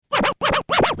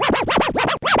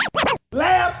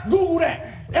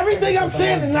Everything I'm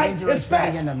saying tonight is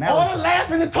facts. All the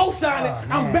laughing and co-signing,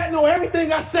 I'm betting on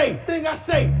everything I say.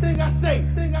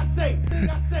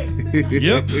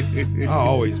 Yep. I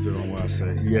always bet on what I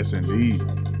say. Yes, indeed.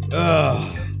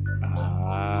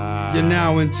 You're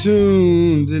now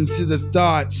tuned into the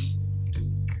thoughts,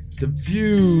 the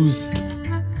views,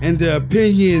 and the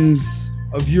opinions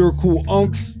of your cool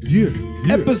unks. Yeah.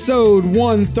 Episode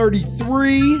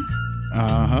 133.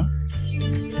 Uh-huh.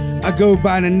 I go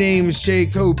by the name of Shay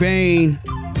Cobain,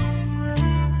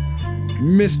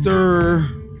 Mr.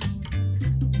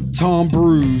 Tom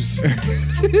Bruise.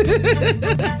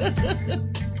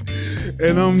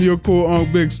 And I'm your cool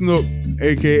Unc Big Snook,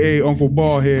 a.k.a. Uncle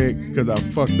Ballhead, because I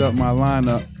fucked up my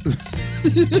lineup.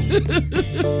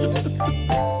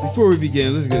 Before we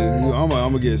begin, I'm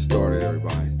gonna get started,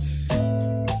 everybody.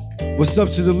 What's up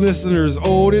to the listeners,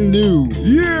 old and new?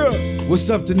 Yeah.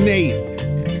 What's up to Nate?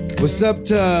 What's up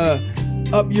to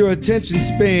Up Your Attention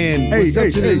Span? What's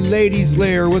up to the Ladies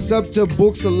Lair? What's up to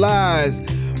Books of Lies?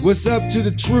 What's up to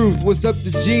The Truth? What's up to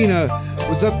Gina?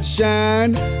 What's up to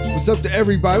Shine? What's up to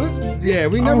everybody? Yeah,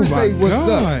 we never say what's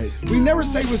up. We never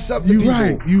say what's up to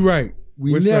people. You right.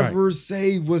 We never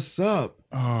say what's up.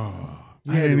 Oh,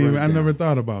 I never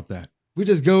thought about that. We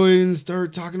just go in and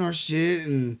start talking our shit,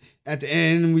 and at the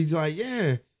end, we like,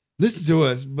 yeah, listen to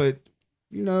us, but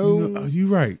you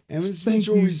right. And it's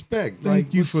mutual respect.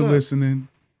 Thank you for listening.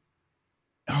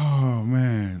 Oh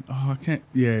man, I can't.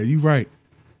 Yeah, you right.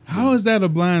 How is that a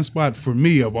blind spot for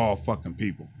me of all fucking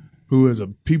people, who is a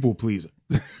people pleaser,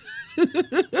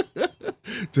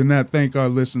 to not thank our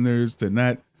listeners, to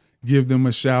not give them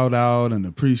a shout out and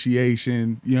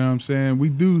appreciation. You know what I'm saying? We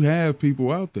do have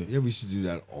people out there. Yeah, we should do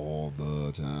that all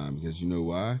the time, because you know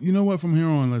why? You know what? From here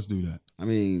on, let's do that. I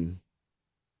mean,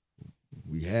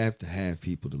 we have to have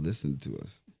people to listen to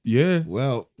us. Yeah.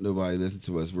 Well, nobody listens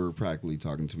to us. We're practically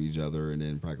talking to each other and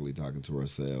then practically talking to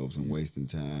ourselves and wasting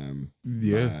time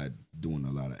by doing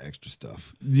a lot of extra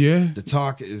stuff. Yeah. The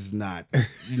talk is not,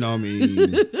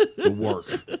 the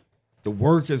work. The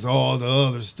work is all the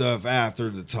other stuff after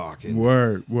the talking.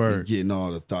 Word. And getting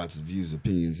all the thoughts, views,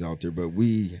 opinions out there. But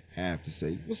we have to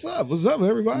say, what's up? What's up,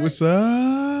 everybody? What's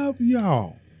up,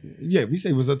 y'all? Yeah, we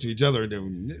say what's up to each other and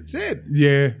then that's it.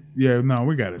 Yeah. No,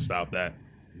 we got to stop that.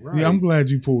 Right. Yeah, I'm glad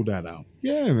you pulled that out.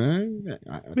 Yeah, man.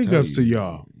 Big ups to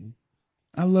y'all.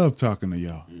 I love talking to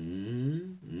y'all.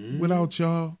 Mm-hmm. Without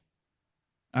y'all,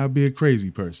 I'd be a crazy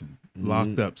person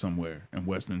locked up somewhere in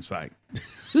Western Psych.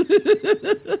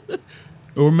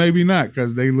 Or maybe not,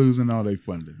 because they losing all their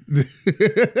funding.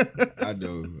 I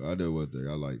know one thing.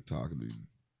 I like talking to you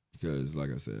because,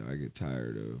 like I said, I get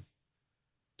tired of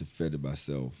defending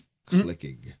myself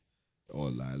clicking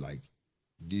online. Like,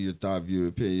 do your thought, view,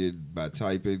 opinion by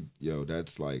typing. Yo,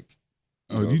 that's like.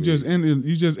 You just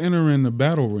enter in the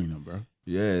battle arena, bro.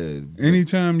 Yeah.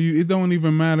 Anytime it don't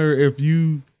even matter if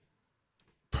you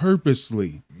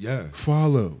purposely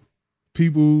follow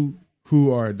people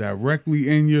who are directly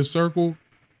in your circle.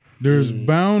 There's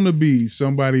bound to be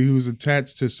somebody who's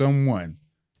attached to someone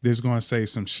that's going to say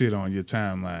some shit on your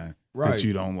timeline that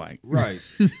you don't like. Right.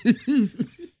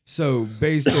 So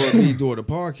based on me doing the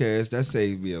podcast, that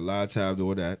saves me a lot of time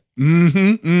doing that.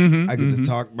 I get to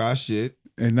talk my shit.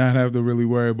 And not have to really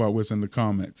worry about what's in the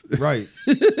comments. Right.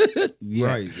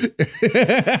 Right.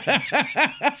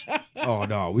 Oh,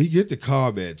 no. We get the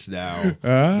comments now.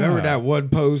 Remember that one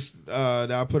post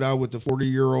that I put out with the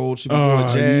 40-year-old? She was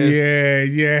doing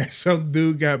jazz? Yeah. Some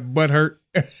dude got butt hurt.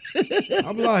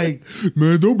 I'm like,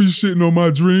 man, don't be shitting on my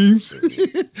dreams.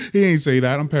 He ain't say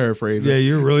that. I'm paraphrasing. Yeah,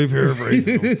 you're really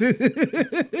paraphrasing.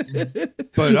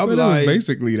 But I'm like, it was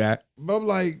basically that. I'm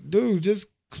like, dude, just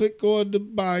click on the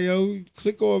bio,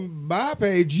 click on my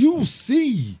page. You'll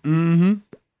see. Mm-hmm.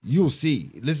 You'll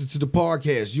see. Listen to the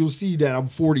podcast. You'll see that I'm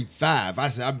 45. I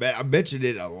said, I mentioned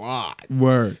it a lot.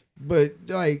 Word. But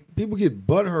like, people get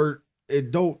butthurt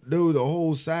and don't know the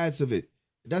whole sides of it.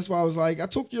 That's why I was like, I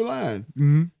took your line.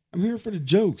 Mm-hmm. I'm here for the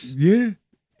jokes. Yeah.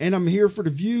 And I'm here for the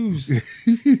views.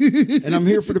 And I'm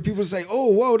here for the people to say,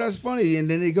 oh, whoa, that's funny. And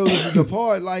then they go to the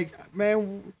part like,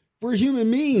 man, we're human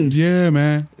beings. Yeah,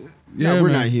 man. Yeah, no, we're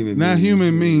not human beings. Not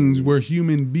human beings. We're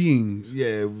human beings.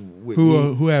 Yeah.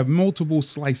 Who have multiple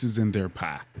slices in their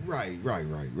pie. Right. You know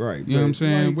what I'm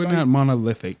saying? We're not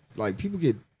monolithic. Like, people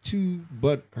get too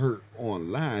butt hurt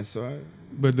online,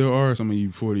 But there are some of you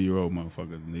 40-year-old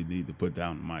motherfuckers, and they need to put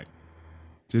down the mic.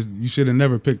 You should have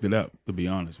never picked it up, to be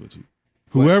honest with you.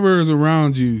 Whoever is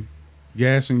around you,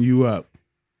 gassing you up,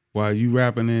 while you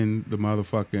rapping in the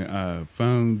motherfucking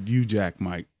phone U-Jack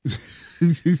mic.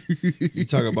 You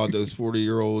talking about those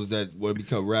 40-year-olds that want to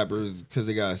become rappers because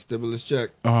they got a stimulus check?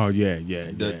 Oh yeah.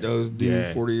 Those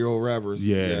 40-year-old rappers.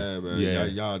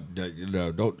 Man. Y'all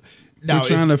don't. Now,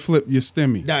 trying to flip your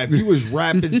stimmy. Now, if you was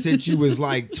rapping since you was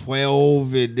like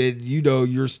 12 and then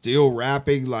you're still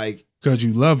rapping like because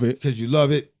you love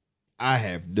it, I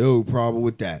have no problem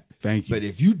with that. Thank you. But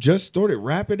if you just started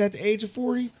rapping at the age of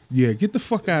 40, yeah, get the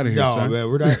fuck out of here, son. Man,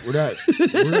 we're not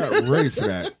ready for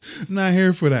that. Not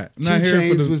here for that. Two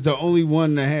Chainz was the only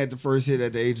one that had the first hit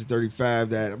at the age of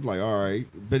 35. That I'm like, all right,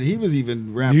 but he was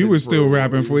even rapping. He was still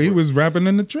rapping he was rapping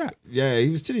in the trap. Yeah, he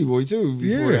was Titty Boy too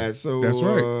before that. So that's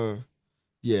right.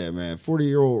 Yeah, man,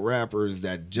 40-year-old rappers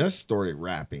that just started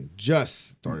rapping at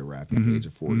the age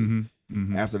of 40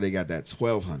 after they got that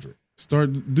 1200.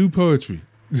 Do poetry.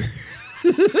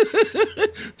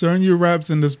 Turn your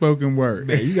raps into spoken word.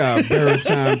 Man, you got a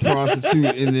baritone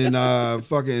prostitute in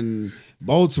fucking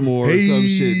Baltimore or some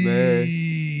shit,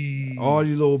 man. All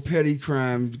you little petty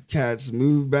crime cats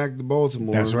move back to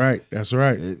Baltimore. That's right.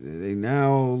 They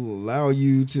now allow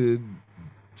you to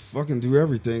fucking do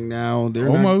everything now. They're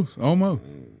almost.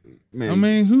 Man. I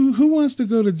mean, who wants to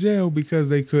go to jail because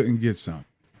they couldn't get some?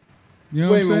 You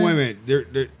know wait a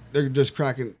minute. They're just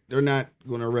cracking. They're not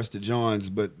going to arrest the Johns,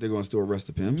 but they're going to still arrest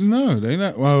the pimps. No, they're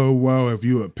not. Well, if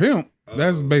you a pimp,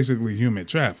 that's basically human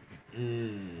trafficking.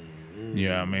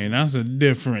 Yeah, I mean that's a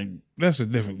different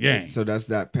game. So that's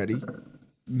not petty.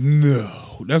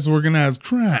 No, that's organized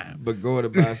crime. But going to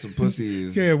buy some pussy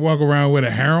is can't walk around with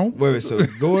a harem. Wait, so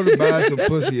going to buy some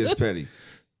pussy is petty.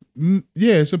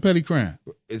 Yeah, it's a petty crime.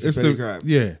 It's a petty crime.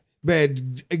 Yeah.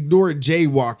 Man, ignore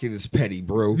jaywalking is petty,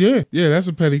 bro. Yeah, that's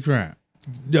a petty crime.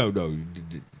 No.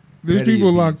 There's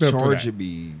people locked up for that. Charging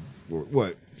me for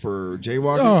what? For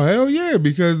jaywalking? Oh, hell yeah,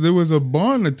 because there was a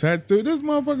bond attached to it. There's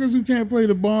motherfuckers who can't play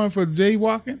the bond for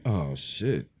jaywalking. Oh,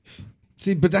 shit.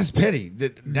 See, but that's petty.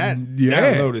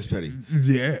 That load is petty.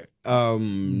 Yeah.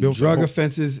 Drug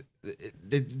offenses,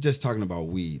 they're just talking about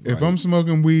weed. If I'm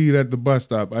smoking weed at the bus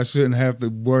stop, I shouldn't have to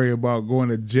worry about going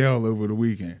to jail over the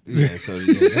weekend. Yeah, so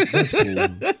that's cool.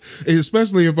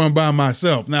 Especially if I'm by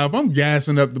myself. Now, if I'm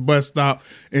gassing up the bus stop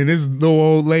and this little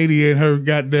old lady and her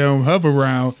goddamn hover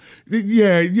round,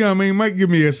 yeah, you know what I mean, might give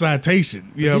me a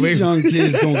citation. You know what I mean? These young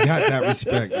kids don't got that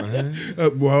respect, man.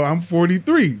 Well, I'm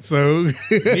 43, so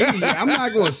I'm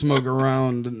not going to smoke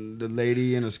around the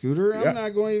lady in a scooter. I'm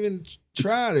not going to even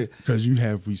try to. Because you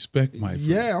have respect, my friend.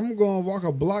 Yeah, I'm going to walk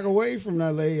a block away from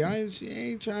that lady. She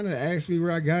ain't trying to ask me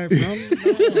where I got it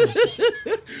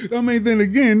from. No. I mean, then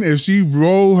again, if she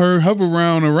roll her hover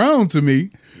round around to me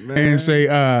and say,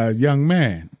 young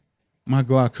man, my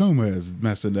glaucoma is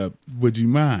messing up. Would you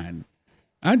mind?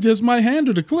 I just might hand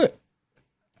her the clip.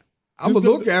 I'm going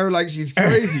to look at her like she's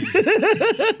crazy.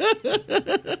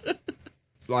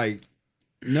 Like,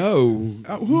 no.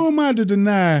 Who am I to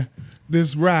deny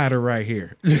this rider right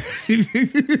here? She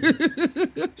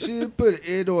didn't put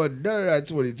it on none of that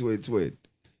 2020.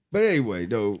 But anyway,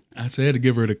 no. I said to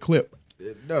give her the clip.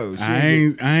 No.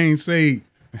 I ain't say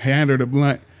hand her the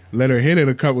blunt. Let her hit it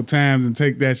a couple times and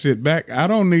take that shit back. I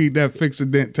don't need that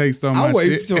fix-a-dent taste on my shit. I'll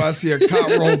wait until I see a cop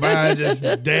roll by and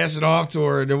just dash it off to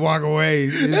her and then walk away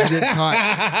and get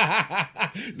caught.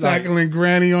 Tackling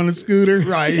Granny on the scooter.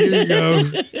 Right, here you go.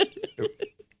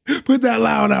 Put that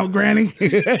loud out, Granny.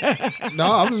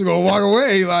 No, I'm just going to walk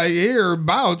away like, here,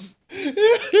 bounce.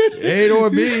 Ain't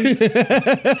on me.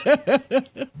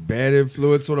 Bad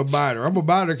influence on a minor. I'm a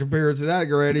minor compared to that,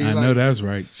 Granny. I know that's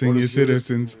right. Senior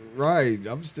citizens. Right.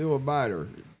 I'm still a minor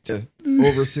to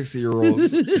over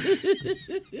 60-year-olds.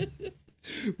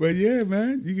 But yeah,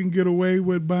 man, you can get away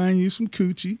with buying you some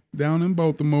coochie down in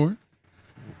Baltimore,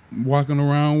 walking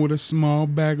around with a small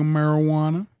bag of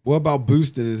marijuana. What about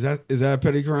boosting? Is that a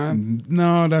petty crime?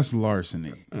 No, that's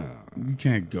larceny. You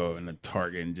can't go in a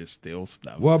Target and just steal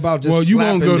stuff. What about just you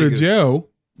won't go niggas? to jail.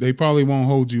 They probably won't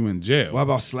hold you in jail. What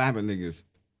about slapping niggas?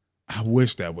 I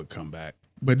wish that would come back.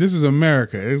 But this is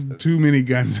America. There's too many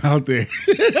guns out there.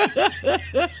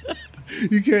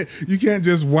 You can't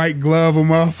just white glove a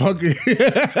motherfucker.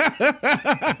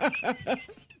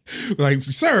 Like,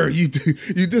 sir, you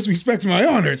disrespect my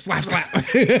honor. Slap, slap.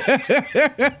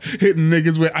 Hitting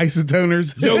niggas with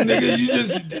isotoners. Yo, nigga, you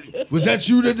just... Was that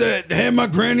you that had my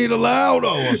granny the loud?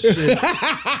 Oh, shit.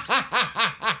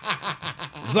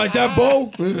 It's like that,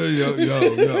 Bo? Yo.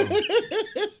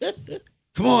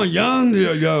 Come on, young.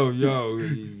 Yo.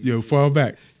 Yo, fall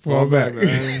back. Fall back, man.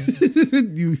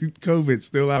 You COVID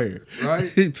still out here.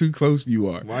 Right? Too close you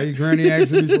are. Why you granny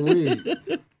asking me for weed?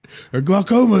 Her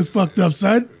glaucoma is fucked up,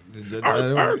 son.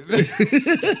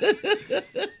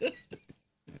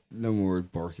 No more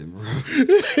barking, bro.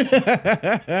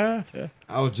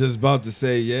 I was just about to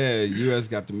say, yeah, U.S.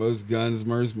 got the most guns,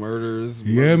 most murders.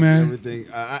 Yeah, man. Everything.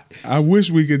 I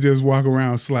wish we could just walk around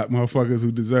and slap motherfuckers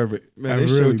who deserve it. Man, they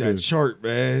showed that chart,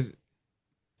 man.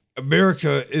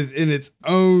 America is in its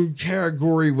own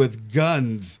category with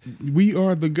guns. We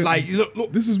are the guns. Like,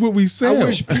 look, this is what we sell. I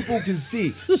wish people can see.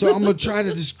 So I'm gonna try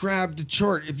to describe the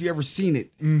chart if you ever seen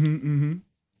it.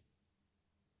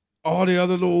 All the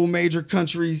other little major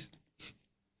countries,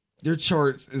 their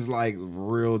charts is like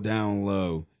real down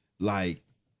low, like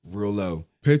real low.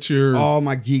 Picture all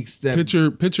my geeks that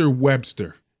picture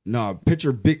Webster. No,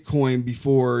 picture Bitcoin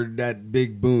before that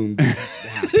big boom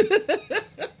happened.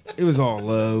 It was all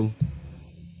low.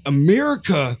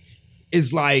 America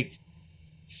is like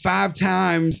 5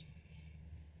 times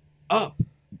up,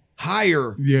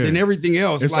 higher than everything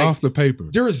else. It's like, off the paper.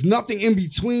 There is nothing in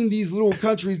between these little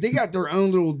countries. They got their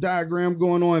own little diagram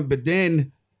going on, but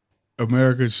then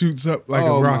America shoots up like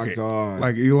a rocket, my God.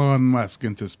 Like Elon Musk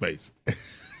into space.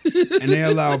 And they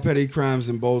allow petty crimes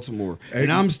in Baltimore.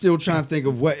 And I'm still trying to think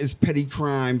of what is petty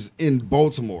crimes in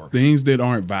Baltimore. Things that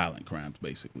aren't violent crimes,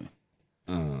 basically.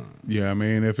 Yeah, I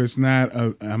mean, if it's not,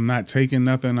 I'm not taking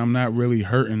nothing, I'm not really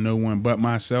hurting no one but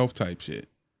myself type shit.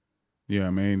 Yeah,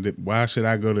 I mean, why should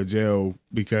I go to jail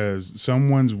because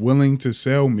someone's willing to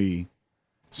sell me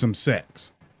some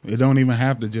sex? It don't even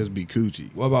have to just be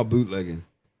coochie. What about bootlegging?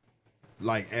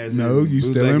 Like as you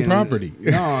stealing property.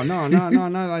 No, not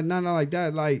like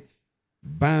that. Like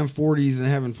buying 40s and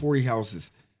having 40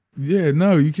 houses. Yeah,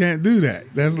 no, you can't do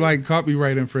that. That's like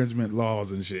copyright infringement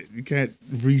laws and shit. You can't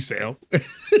resell.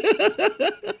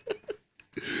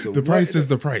 So the price is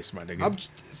the price, my nigga.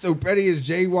 So petty is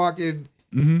jaywalking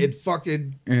and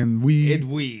fucking and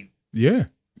weed. Yeah,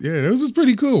 this is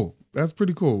pretty cool. That's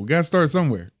pretty cool. We gotta start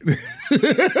somewhere.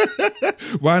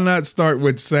 Why not start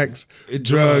with sex,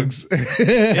 drugs,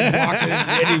 and walking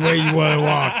any way you want to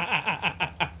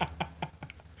walk?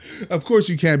 Of course,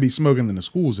 you can't be smoking in the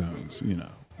school zones. You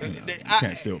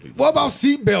can't steal people. What about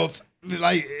seatbelts?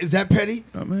 Like, is that petty?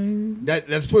 I mean,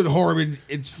 that's putting harm in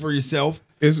it's for yourself.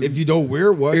 If you don't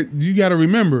wear one, you got to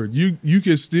remember you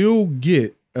can still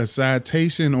get a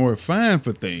citation or a fine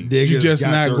for things. You're just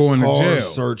not going to jail.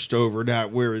 Searched over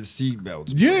not wearing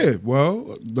seatbelts. Yeah,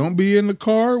 well, don't be in the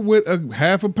car with a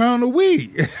half a pound of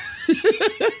weed.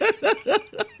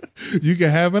 You can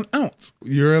have an ounce.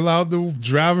 You're allowed to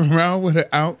drive around with an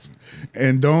ounce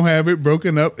and don't have it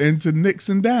broken up into nicks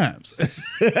and dimes.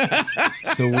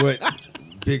 So what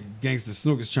Big Gangsta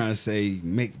Snook is trying to say,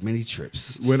 make many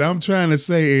trips. What I'm trying to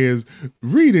say is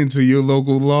read into your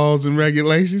local laws and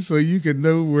regulations so you can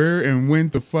know where and when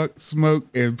to fuck, smoke,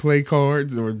 and play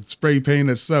cards or spray paint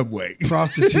a subway.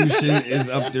 Prostitution is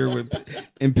up there with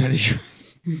in petty.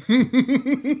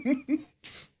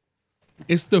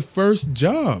 It's the first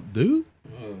job, dude.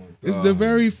 It's the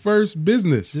very first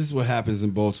business. This is what happens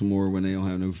in Baltimore when they don't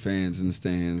have no fans in the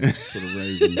stands for the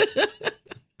Ravens.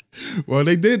 Well,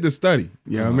 they did the study.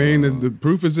 You know what I mean? The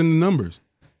proof is in the numbers.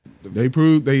 They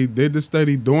did the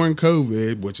study during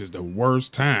COVID, which is the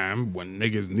worst time when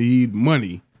niggas need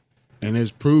money. And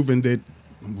it's proven that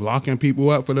locking people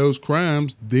up for those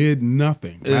crimes did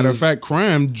nothing. Matter of fact,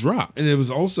 crime dropped. And it was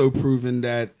also proven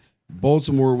that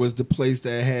Baltimore was the place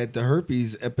that had the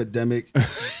herpes epidemic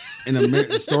in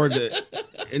America. Started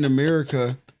in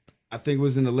America, I think it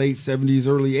was in the late 70s,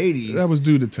 early 80s. That was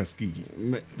due to Tuskegee.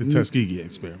 The Tuskegee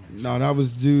experiments. No, that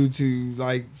was due to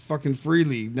like fucking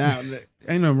freely. Now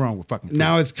ain't nothing wrong with fucking free.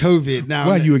 Now it's COVID. Now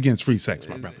why are you against free sex,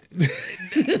 my brother?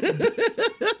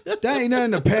 That ain't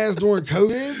nothing to pass during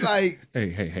COVID. Like,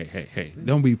 hey.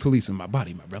 Don't be policing my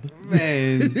body, my brother.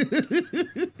 Man.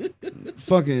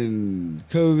 Fucking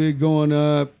COVID going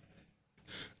up.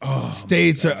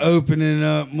 States are opening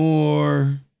up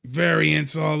more.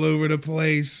 Variants all over the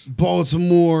place.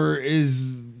 Baltimore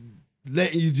is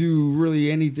letting you do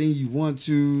really anything you want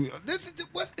to.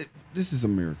 This is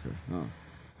America. Huh?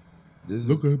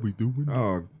 Look at we doing.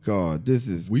 Oh God, this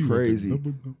is crazy.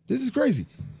 This is crazy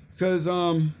because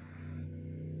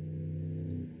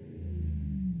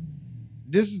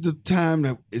this is the time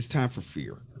that it's time for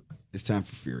fear. It's time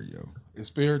for fear, yo. It's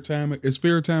fear time. It's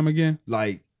fear time again.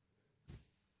 Like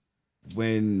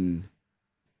when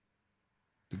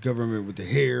the government with the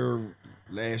hair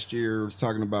last year was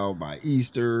talking about by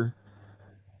Easter,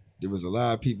 there was a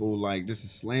lot of people like, this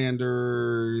is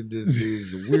slander. This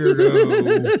is a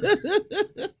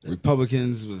weirdo.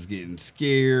 Republicans was getting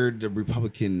scared. The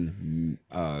Republican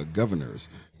governors,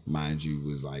 mind you,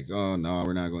 was like, oh no,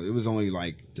 we're not going. It was only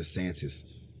like DeSantis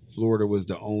Florida was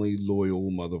the only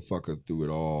loyal motherfucker through it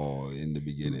all in the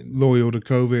beginning. Loyal to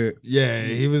COVID. Yeah,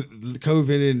 he was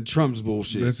COVID and Trump's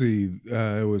bullshit. Let's see.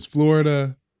 It was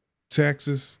Florida,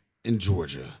 Texas, and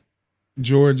Georgia,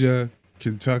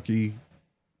 Kentucky,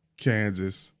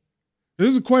 Kansas.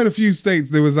 There's quite a few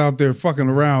states that was out there fucking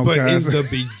around. But guys. in the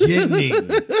beginning,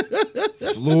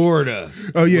 Florida.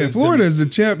 Oh yeah, Florida is the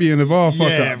champion of all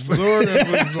fuck ups. Florida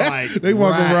was like they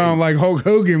walk around like Hulk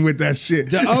Hogan with that shit.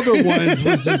 The other ones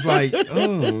was just like,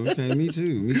 oh, okay, me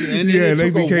too. And yeah, they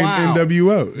became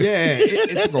NWO. Yeah,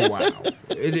 it took a while.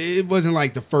 It wasn't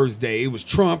like the first day. It was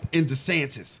Trump and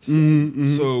DeSantis.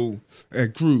 So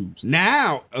and Cruz.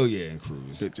 Now, oh yeah, and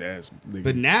Cruz. Bitch ass nigga.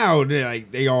 But now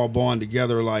they all bond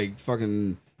together like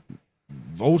fucking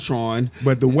Voltron.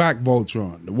 But the whack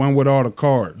Voltron, the one with all the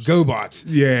cars. GoBots.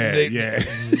 Yeah.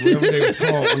 Whatever they was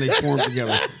called when they formed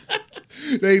together.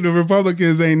 The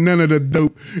Republicans ain't none of the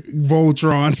dope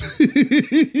Voltrons.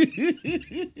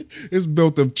 It's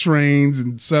built of trains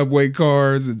and subway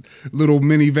cars and little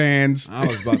minivans. I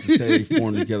was about to say they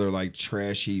formed together like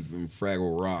Trash Heap and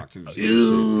Fraggle Rock. And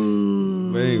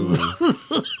anyway.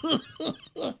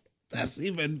 That's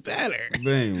even better.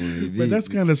 But that's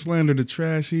kind of slander to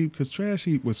Trash Heap because Trash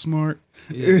Heap was smart.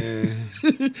 Yeah.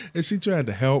 And she tried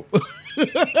to help.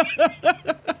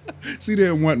 She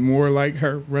didn't want more like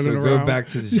her running around. So go back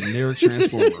to the generic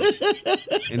Transformers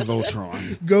and Voltron.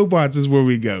 GoBots is where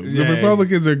we go. The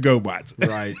Republicans are GoBots.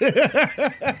 Right.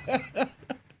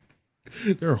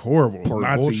 They're horrible.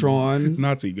 Voltron.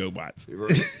 Nazi GoBots.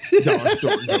 Dollar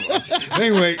store GoBots.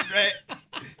 Anyway.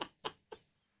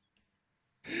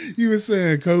 You were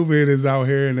saying COVID is out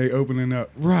here and they opening up.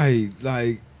 Right.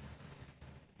 Like,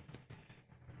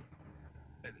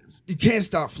 you can't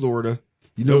stop Florida.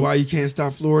 You know why you can't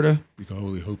stop Florida? You can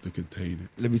only hope to contain it.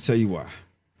 Let me tell you why.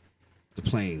 The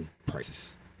plane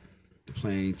prices. The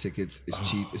plane tickets is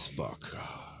cheap as fuck.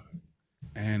 God.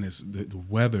 And it's the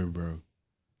weather, bro.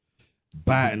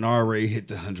 Biden already hit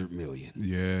the 100 million.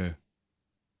 Yeah.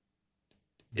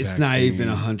 It's not even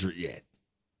 100 yet.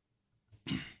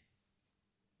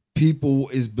 People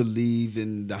is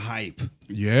believing the hype.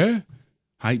 Yeah.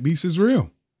 Hype beast is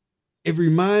real. It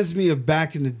reminds me of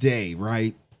back in the day,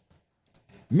 right?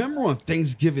 Remember on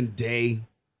Thanksgiving Day,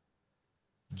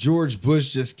 George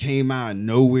Bush just came out of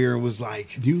nowhere and was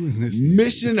like,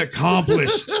 mission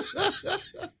accomplished.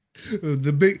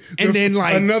 Then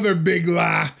another big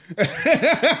lie.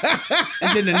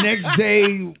 And then the next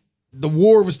day, the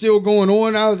war was still going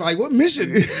on. I was like, what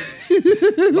mission?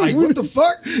 Like, what the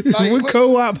fuck? Like, what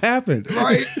co-op happened?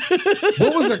 Right?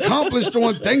 What was accomplished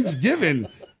on Thanksgiving?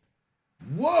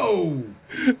 Whoa.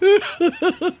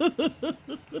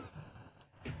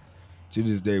 To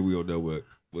this day, we don't know what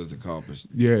was accomplished.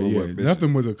 Yeah.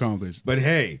 Nothing was accomplished. But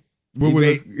hey,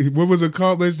 what was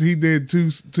accomplished? He did two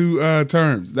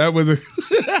terms. That was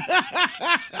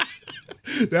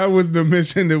that was the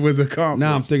mission that was accomplished.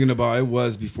 Now I'm thinking about it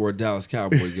was before a Dallas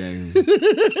Cowboy game.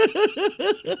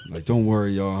 Like, don't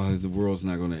worry, y'all. The world's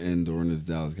not going to end during this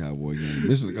Dallas Cowboy game.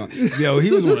 Mission accomplished. Yo,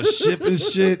 he was on a ship and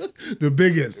shit. The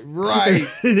biggest. Right.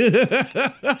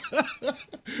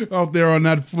 Out there on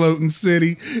that floating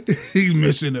city. He's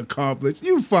mission accomplished.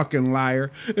 You fucking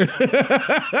liar.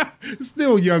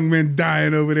 Still young men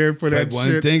dying over there for that one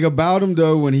shit. One thing about him,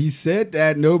 though, when he said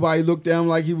that, nobody looked at him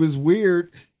like he was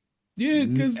weird. Yeah,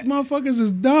 because motherfuckers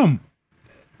is dumb.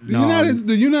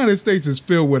 The United States is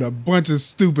filled with a bunch of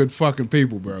stupid fucking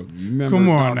people, bro. You remember Come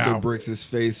on Dr. now. Bricks'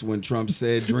 face when Trump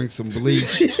said, drink some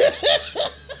bleach?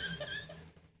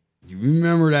 You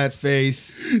remember that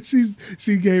face?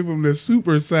 She gave him the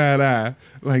super side eye.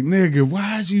 Like, nigga,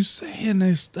 why'd you saying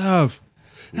this stuff?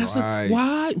 That's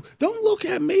why? Don't look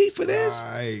at me for this.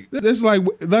 Right. That's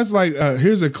like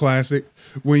here's a classic.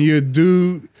 When your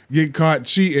dude get caught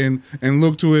cheating and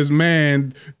look to his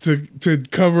man to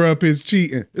cover up his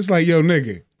cheating. It's like, yo,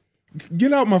 nigga,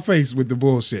 get out my face with the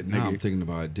bullshit, nigga. Now I'm thinking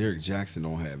about it. Derek Jackson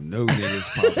don't have no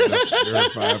niggas popping up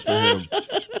verified for him.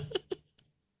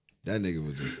 That nigga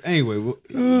was just... Anyway, we'll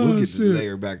get the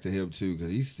layer back to him, too,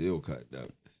 because he's still cutting up.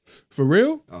 For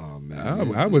real? Oh,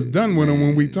 man. I was done with him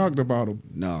when we talked about him.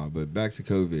 No, but back to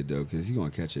COVID, though, because he's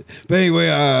going to catch it. But anyway...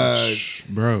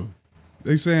 Bro,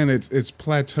 they saying it's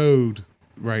plateaued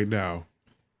right now,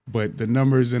 but the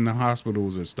numbers in the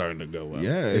hospitals are starting to go up.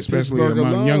 Yeah, especially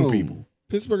among young people.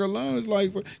 Pittsburgh alone is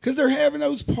like, because they're having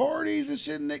those parties and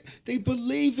shit, and they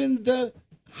believe in the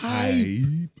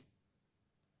hype.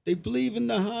 They believe in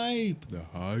the hype. The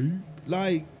hype?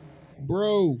 Like,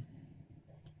 bro.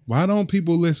 Why don't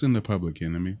people listen to Public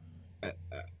Enemy?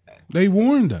 They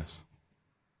warned us.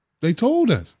 They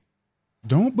told us.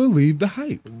 Don't believe the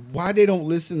hype. Why they don't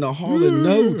listen to Hall &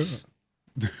 Notes?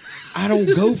 I don't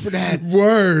go for that.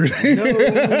 Word.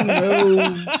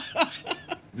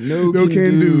 No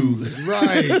can do.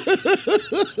 Right.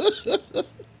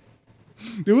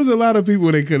 There was a lot of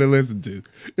people they could have listened to.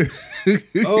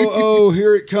 Oh,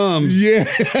 here it comes. Yeah.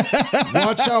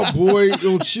 Watch out, boy.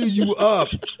 It'll chew you up.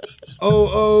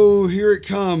 Oh, here it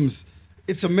comes.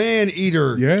 It's a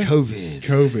man-eater. Yeah.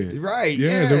 COVID. Right.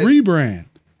 Yeah, the rebrand.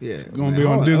 Yeah. It's going to be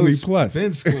on Disney Plus.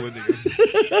 Been schooling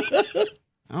niggas.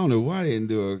 I don't know why they didn't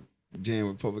do a jam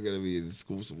with Public Enemy in the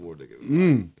school support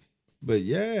niggas. But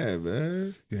yeah,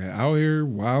 man. Yeah, out here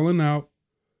wilding out.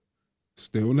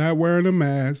 Still not wearing a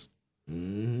mask.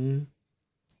 Believe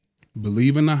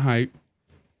in the hype.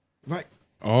 Right.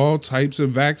 All types of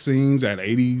vaccines at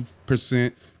 80%,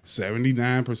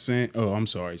 79%. Oh, I'm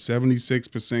sorry,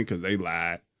 76% because they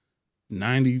lied.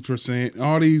 90%.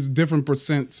 All these different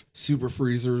percents. Super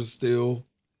freezers still.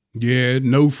 Yeah,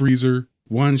 no freezer.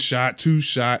 1 shot, 2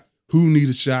 shot. Who need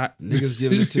a shot? Niggas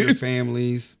giving it to their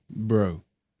families. Bro.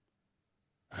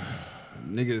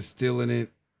 Niggas stealing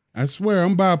it. I swear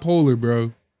I'm bipolar,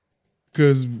 bro.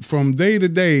 Because from day to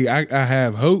day, I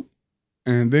have hope,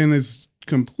 and then it's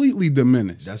completely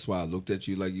diminished. That's why I looked at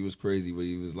you like you was crazy when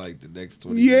you was like the next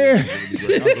 20 Yeah. years. I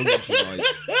looked at you like,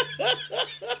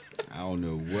 I don't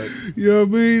know what. You know what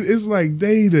I mean? It's like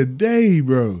day to day,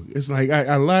 bro. It's like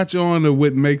I latch on to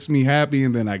what makes me happy,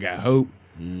 and then I got hope.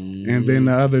 And then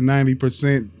the other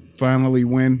 90% finally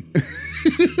win.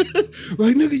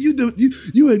 Like, nigga,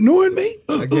 you ignoring me?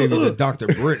 I gave you the Dr.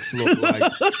 Bricks look like.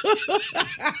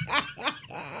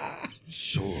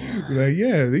 Sure. Like,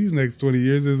 yeah, these next 20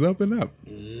 years is up and up.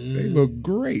 They look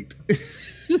great.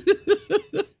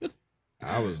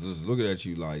 I was just looking at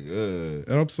you like, And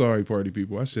I'm sorry, party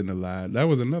people. I shouldn't have lied. That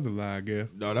was another lie, I guess.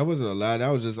 No, that wasn't a lie. That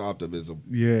was just optimism.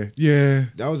 Yeah.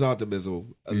 That was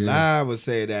optimism. A lie would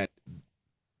say that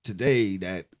today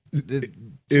that this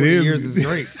 20 years is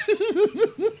great.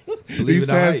 These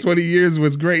past 20 years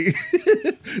was great.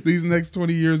 These next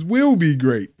 20 years will be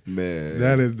great. Man.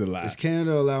 That is the lie. Is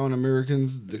Canada allowing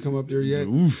Americans to come up there yet?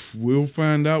 Oof, we'll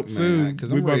find out soon.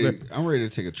 Because I'm ready to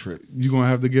take a trip. You're going to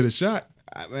have to get a shot.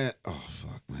 Man, oh,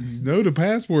 fuck, man. You know the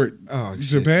passport. Oh,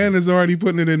 shit. Japan is already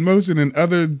putting it in motion and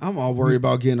other... I'm all worried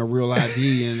about getting a real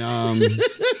ID and now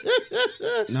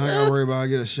I got to worry about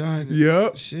getting a shot.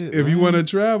 Yep. Shit, if man. you want to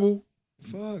travel,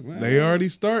 fuck, man. they already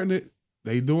starting it.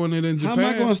 They doing it in Japan. How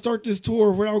am I going to start this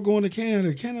tour without going to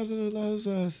Canada? Canada loves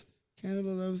us. Canada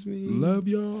loves me. Love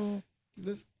y'all.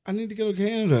 I need to go to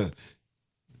Canada.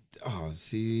 Oh,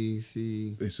 see.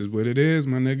 This is what it is,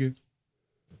 my nigga.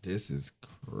 This is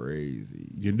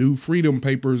crazy. Your new freedom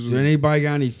papers. Do anybody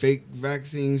got any fake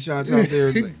vaccine shots out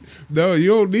there? No, you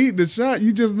don't need the shot.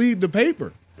 You just need the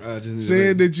paper.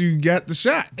 Saying that you got the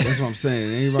shot. That's what I'm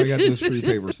saying. Anybody got those free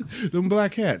papers? Them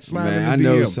black hats. Slide in the I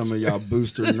know DMs. some of y'all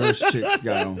booster nurse chicks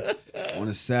got them. On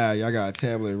the side, y'all got a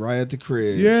tablet right at the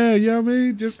crib. Yeah, you know what I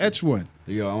mean? Just etch one.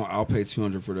 Yo, I'll pay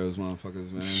 $200 for those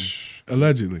motherfuckers, man.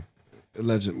 Allegedly.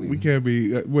 We can't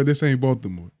be. Well, this ain't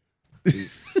Baltimore.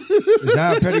 Is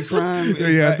that a petty crime?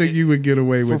 Yeah, I think you would get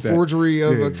away with that. For forgery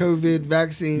of a COVID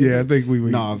vaccine? Yeah, I think we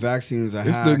would. No, vaccines are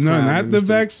high crime. No, not the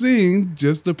vaccine,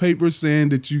 just the paper saying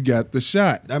that you got the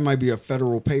shot. That might be a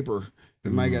federal paper.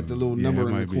 It might got the little number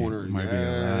in the corner. Might be a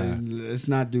lie. Let's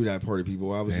not do that, party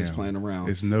people. I was just playing around.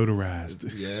 It's notarized.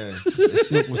 Yeah.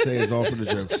 Snoop will say it's all for the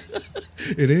jokes.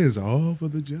 It is all for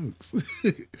the jokes.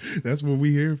 That's what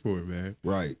we here for, man.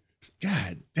 Right.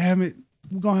 God damn it.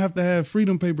 We're going to have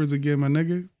freedom papers again, my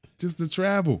nigga. Just to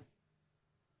travel.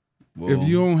 Well, if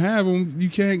you don't have them, you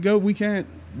can't go. We're going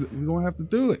to have to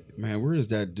do it. Man, where is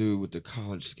that dude with the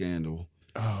college scandal?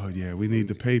 Oh, yeah. We need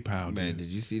the PayPal. Man, did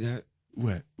you see that?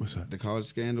 What? What's up? The college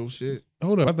scandal shit?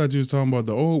 Hold up. I thought you was talking about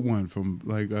the old one from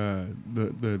like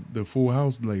the Full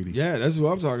House lady. Yeah, that's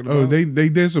what I'm talking about. Oh, they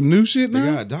did some new shit now?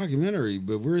 They got a documentary,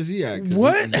 but where is he at?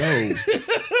 What?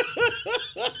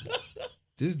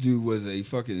 This dude was a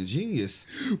fucking genius.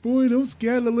 Boy, those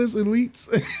scandalous elites.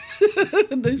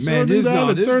 They sure knew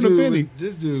how to turn a penny.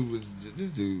 This dude,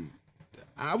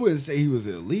 I wouldn't say he was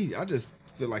an elite. I just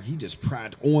feel like he just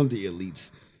pried on the elites.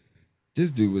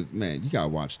 This dude was, man, you gotta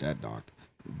watch that doc.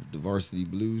 The Varsity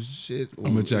Blues shit.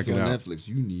 I'm gonna check it out. On Netflix.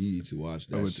 You need to watch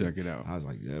that. I'm gonna check it out. I was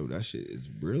like, yo, that shit is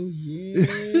brilliant. A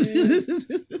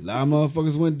lot of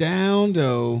motherfuckers went down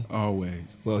though.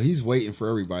 Always. Well, he's waiting for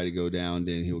everybody to go down,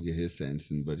 then he'll get his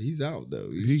sentencing. But he's out though.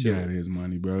 He got his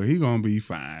money, bro. He gonna be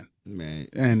fine. Man.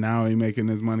 And now he making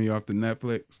his money off the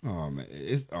Netflix. Oh man.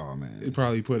 They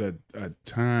probably put a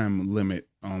time limit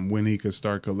on when he could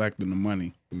start collecting the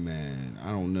money. Man, I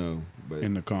don't know. But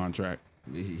in the contract.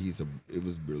 He's a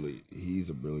brilliant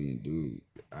dude.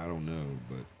 I don't know,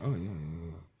 but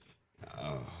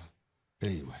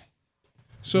Anyway.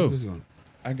 So,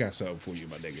 I got something for you,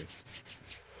 my nigga.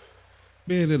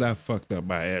 Man, that I fucked up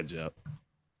my edge up.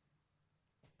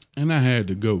 And I had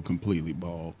to go completely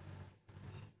bald.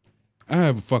 I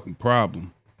have a fucking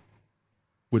problem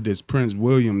with this Prince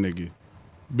William nigga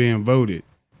being voted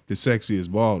the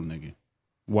sexiest bald nigga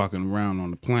walking around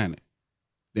on the planet.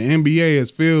 The NBA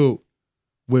is filled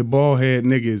with bald head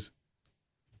niggas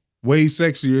way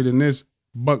sexier than this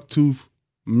bucktooth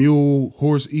mule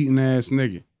horse eating ass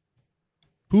nigga.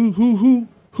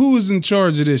 Who is in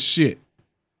charge of this shit?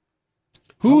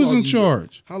 Who's in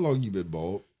charge? How long you been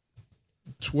bald?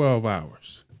 12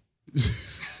 hours.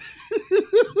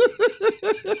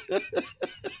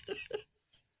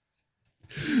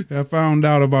 I found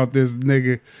out about this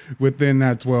nigga within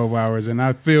that 12 hours, and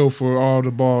I feel for all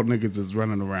the bald niggas that's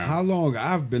running around. How long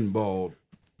I've been bald?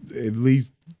 At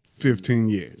least 15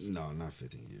 years. No, not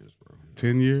 15 years, bro.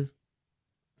 10 years?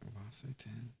 I'll say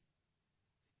 10.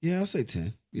 Yeah, I'll say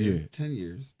 10. Yeah. 10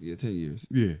 years. Yeah, 10 years.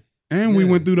 Yeah. And we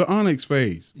went through the Onyx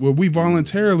phase where we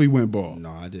voluntarily went bald.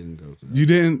 No, I didn't go through that. You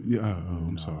didn't?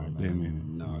 I'm sorry.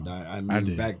 Damn. No, I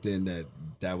mean, back then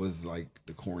that was like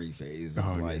the corny phase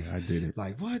of life. Yeah, I did it.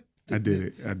 Like, what? I did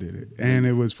it. And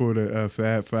it was for the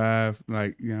Fab Five.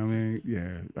 Like, you know what I mean?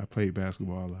 Yeah, I played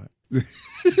basketball a lot.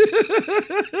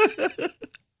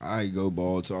 I ain't go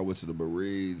bald till I went to the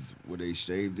Berets where they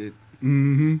shaved it.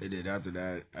 Mm-hmm. And then after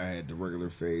that, I had the regular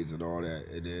fades and all that.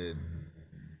 And then,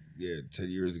 10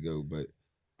 years ago. But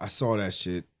I saw that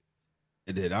shit.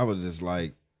 And then I was just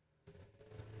like,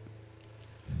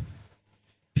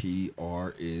 PR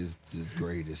is the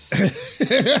greatest.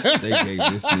 They gave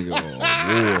this nigga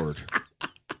an award.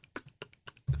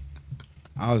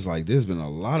 I was like, there's been a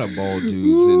lot of bald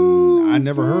dudes, and I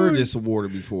never heard this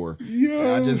award before.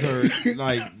 Yeah, I just heard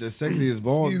like the sexiest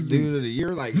bald dude of the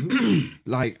year. Like,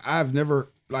 I've never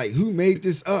who made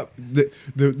this up?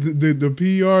 The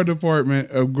PR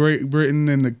department of Great Britain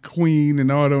and the Queen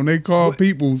and all them. They called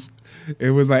peoples.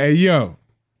 It was like, hey, yo,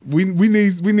 we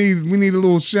need a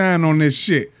little shine on this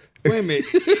shit. Wait a minute.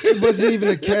 It wasn't even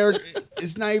a character.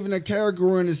 It's not even a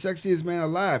character in the Sexiest Man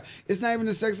Alive. It's not even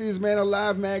the Sexiest Man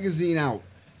Alive magazine out.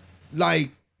 Like,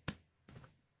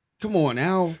 come on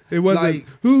now. It wasn't.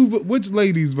 Which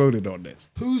ladies voted on this?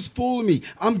 Who's fooling me?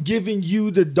 I'm giving you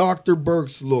the Dr.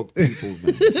 Burks look, people.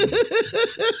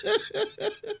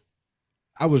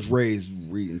 I was raised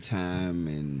reading Time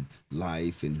and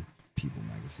Life and People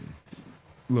magazine.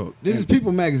 Look, this is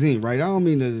People magazine, right? I don't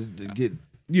mean to get.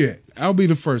 Yeah, I'll be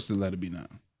the first to let it be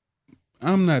known.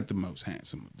 I'm not the most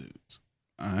handsome of dudes.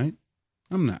 All right?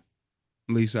 I'm not.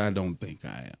 At least I don't think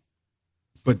I am.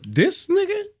 But this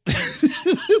nigga?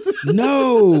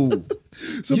 No.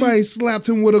 Somebody slapped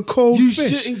him with a cold fish. You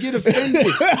shouldn't get offended.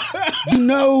 You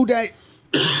know that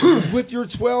with your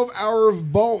 12-hour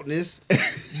of baldness,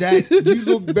 that you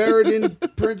look better than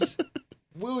Prince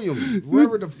William,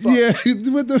 whoever the fuck. Yeah,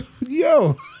 with the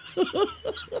yo.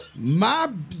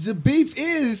 The beef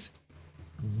is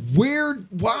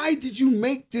why did you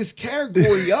make this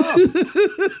category up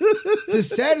to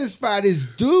satisfy this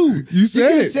dude? You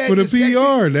said it for the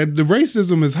PR that the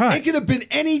racism is hot. It could have been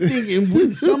anything, and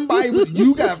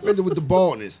you got offended with the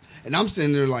baldness, and I'm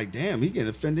sitting there like, damn, he getting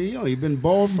offended. You know, he been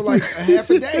bald for like a half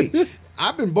a day.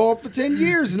 I've been bald for 10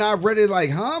 years, and I've read it like,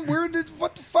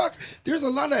 what the fuck? There's a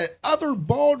lot of other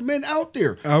bald men out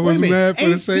there. I was mad for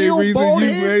the same reason you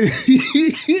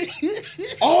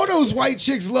made. All those white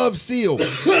chicks love Seal.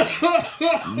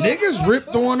 Niggas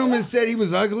ripped on him and said he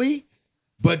was ugly,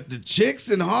 but the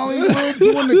chicks in Hollywood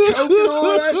doing the coke and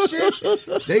all that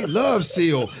shit, they love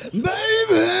Seal.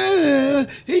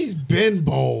 Baby, he's been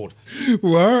bald.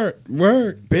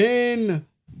 Word. Been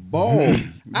bald.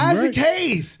 Isaac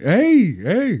Hayes. Hey,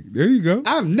 there you go.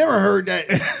 I've never heard that.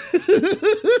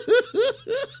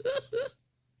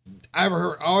 I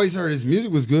always heard his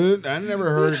music was good. I never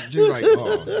heard just like,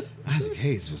 Isaac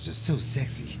Hayes was just so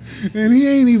sexy. And he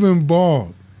ain't even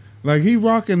bald. Like he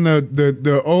rocking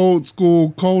the old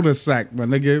school cul-de-sac, my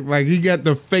nigga. Like he got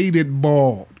the faded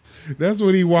bald. That's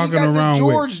what he walking around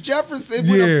with. George Jefferson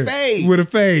with a fade. With a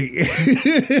fade.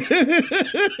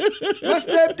 My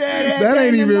stepdad had that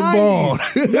ain't in the even 90s. bald.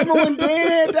 Remember when Dan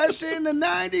had that shit in the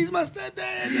 90s? My stepdad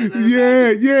had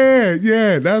that.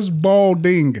 Yeah. That's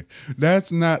balding.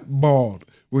 That's not bald.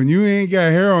 When you ain't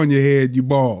got hair on your head, you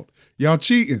bald. Y'all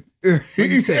cheating. Like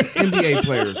you said, NBA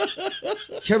players.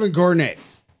 Kevin Garnett.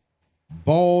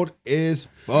 Bald as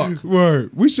fuck.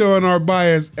 Word. We showing our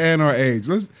bias and our age.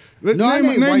 Let's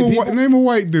name a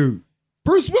white dude.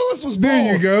 Bruce Willis was bald.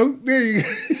 There you go.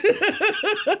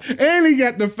 And he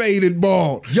got the faded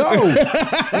bald. Yo,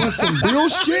 on some real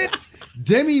shit,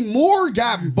 Demi Moore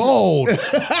got bald.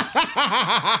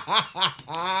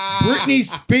 Britney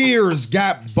Spears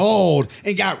got bald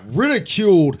and got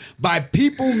ridiculed by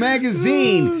People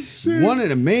magazine. One of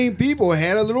the main people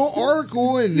had a little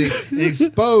article and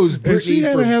exposed Britney. And she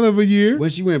had a hell of a year when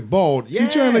she went bald. She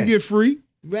trying to get free.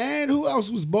 Man, who else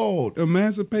was bald?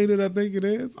 Emancipated, I think it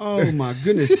is. Oh my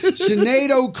goodness. Sinead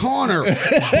O'Connor,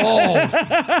 bald.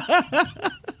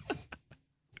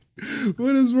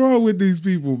 What is wrong with these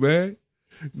people, man?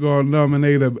 Gonna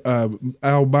nominate a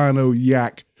albino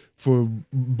yak for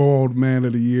bald man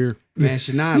of the year. Man,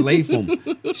 Shania Latham,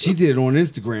 she did it on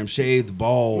Instagram, shaved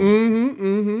bald.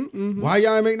 Why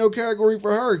y'all ain't make no category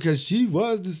for her? Because she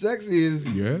was the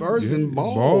sexiest person,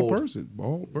 bald. Bald person.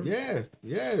 Yeah.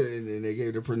 And they gave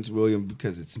it to Prince William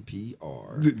because it's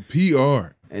PR.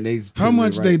 PR. And they how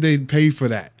much they pay for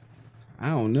that? I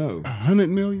don't know. $100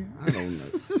 million? I don't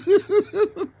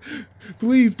know.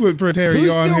 Please put Prince Harry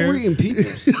Who's on still here. reading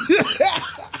Peoples?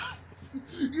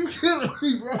 You killing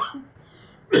me, bro.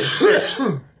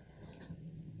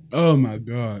 Oh my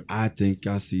God. I think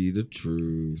I see the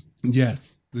truth.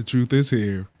 Yes, the truth is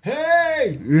here.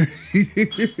 Hey!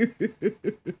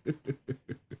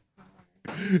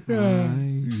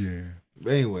 Yeah.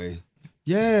 Anyway.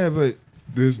 Yeah, but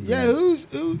who's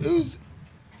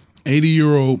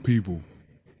 80-year-old people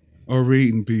are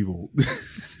reading people.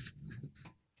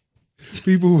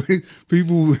 people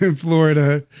in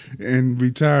Florida and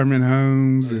retirement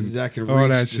homes and that can all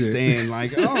reach that the shit. stand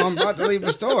like, oh, I'm about to leave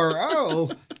the store.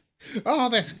 Oh,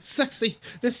 this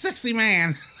sexy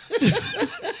man.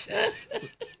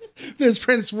 This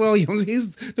Prince Williams,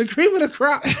 he's the cream of the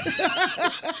crop.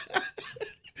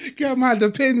 Got my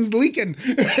Depends leaking.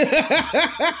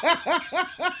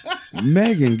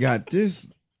 Megan got this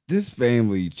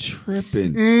family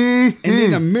tripping. And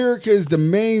then America is the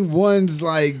main ones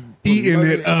like Eating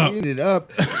it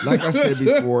up. Like I said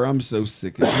before, I'm so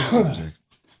sick of this subject.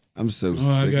 I'm so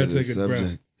sick of this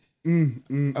subject.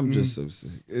 I'm just so sick.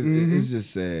 It's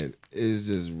just sad. It's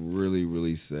just really,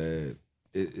 really sad.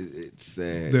 It's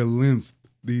sad. The lengths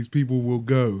these people will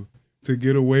go to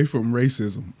get away from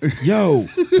racism. Yo,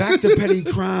 back to petty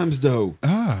crimes though.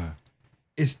 Ah.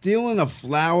 Is stealing a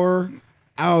flower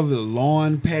out of the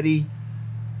lawn petty?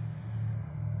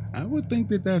 I would think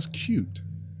that that's cute.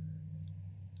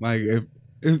 Like if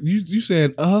you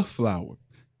said a flower.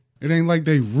 It ain't like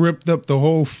they ripped up the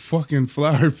whole fucking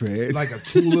flower bed. Like a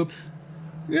tulip?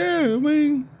 Yeah, I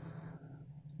mean,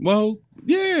 well,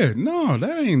 yeah, no,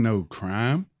 that ain't no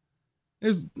crime.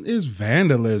 It's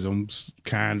vandalism,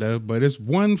 kinda, but it's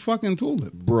one fucking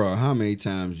tulip. Bruh, how many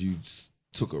times you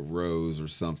took a rose or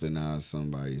something out of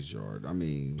somebody's yard? I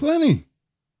mean, Plenty.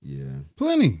 Yeah.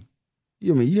 Plenty.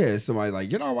 You mean you had somebody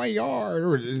like, get out of my yard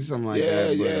or something like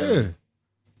that. But, yeah.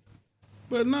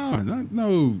 But ain't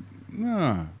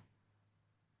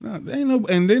no.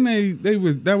 And then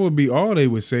that would be all they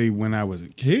would say when I was a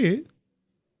kid.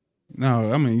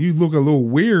 No, I mean you look a little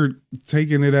weird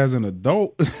taking it as an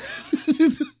adult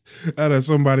out of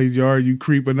somebody's yard. You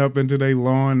creeping up into their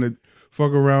lawn to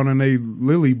fuck around in a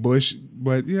lily bush.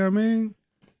 But you know what I mean.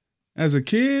 As a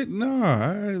kid, you know what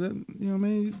I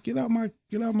mean. Get out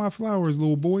my flowers,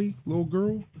 little boy, little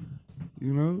girl.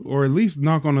 You know, or at least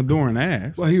knock on the door and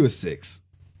ask. Well, he was 6.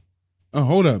 Oh,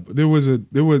 hold up.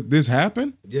 This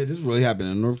happened? Yeah, this really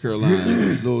happened in North Carolina.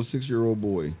 Little 6-year-old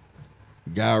boy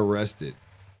got arrested.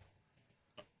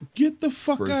 Get the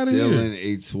fuck for out of here. stealing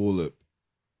a tulip.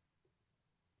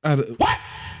 What?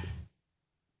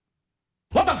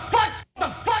 What the fuck? The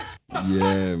fuck?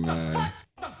 Yeah, man.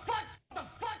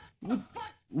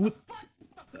 What?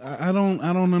 I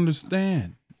don't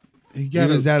understand. He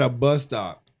was at a bus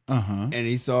stop. Uh-huh. And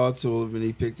he saw a tulip and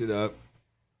he picked it up.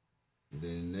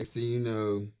 Then next thing you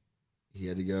know, he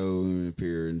had to go and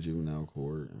appear in juvenile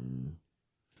court.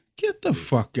 Get the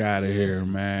fuck out of here,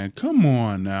 man. Come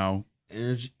on now.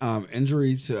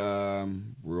 Injury to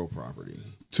real property.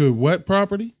 To what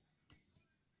property?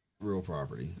 Real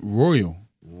property. Real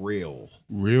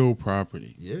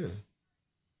property. Yeah.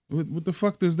 What the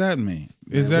fuck does that mean?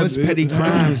 What's petty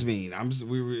crimes mean?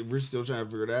 We're still trying to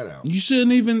figure that out. You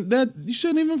shouldn't even.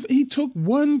 He took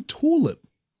one tulip.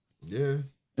 Yeah.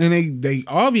 And they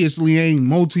obviously ain't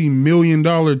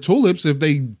multi-million-dollar tulips if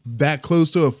they that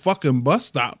close to a fucking bus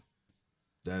stop.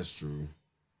 That's true.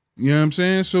 You know what I'm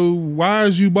saying? So why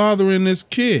is you bothering this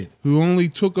kid who only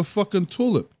took a fucking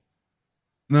tulip?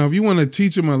 Now, if you want to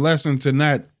teach him a lesson to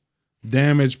not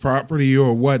damage property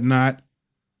or whatnot,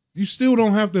 you still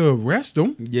don't have to arrest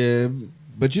him. Yeah,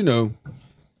 but you know,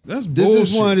 that's this bullshit.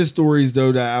 is one of the stories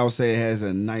though that I'll say has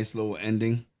a nice little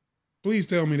ending. Please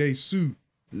tell me they sued.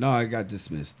 No, I got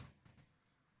dismissed.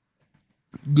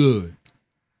 Good.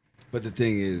 But the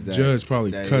thing is that judge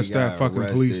probably cussed that fucking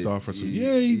arrested. police officer.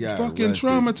 He fucking arrested.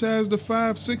 traumatized the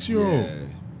 5-6-year-old.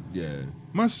 Yeah.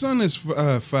 My son is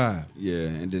 5. Yeah,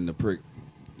 and then the prick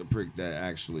that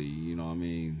actually, you know what I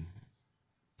mean,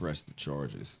 pressed the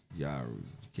charges. Yeah,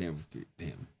 you can't forget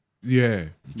him. Yeah.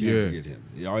 You can't forget him.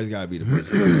 You always got to be the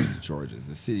person who presses the charges.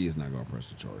 The city is not going to press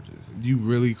the charges. You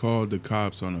really called the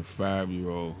cops on a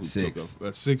 5-year-old who took a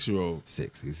 6-year-old.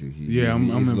 6. He's I'm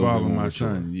involved with my mature.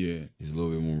 son. Yeah. He's a little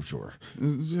bit more mature.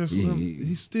 It's just,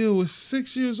 he still was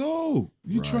 6 years old.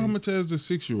 You Right. traumatized a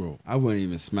 6-year-old. I wouldn't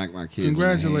even smack my kids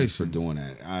Congratulations in the hands for doing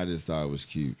that. I just thought it was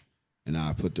cute. And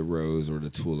I put the rose or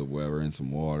the tulip, whatever, in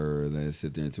some water, let it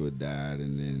sit there until it died,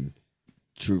 and then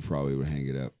True probably would hang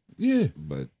it up. Yeah.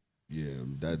 But yeah,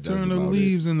 that's turn the about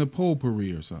leaves into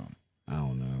potpourri or something. I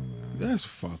don't know, man. That's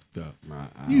fucked up. I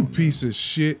You don't piece know. of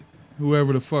shit,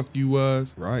 whoever the fuck you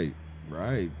was. Right.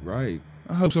 I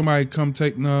hope somebody come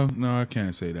take. No, I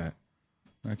can't say that.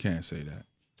 I can't say that.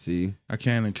 See? I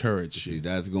can't encourage See, shit.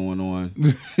 that's going on.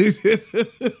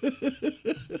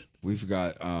 We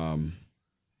forgot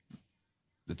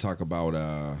to talk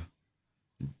about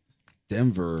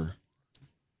Denver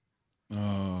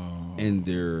and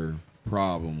their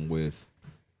problem with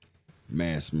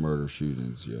mass murder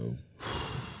shootings, yo.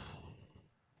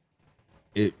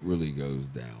 It really goes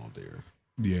down there.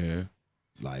 Yeah.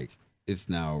 Like, it's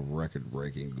now record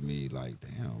breaking to me. Like,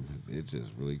 damn, it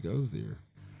just really goes there.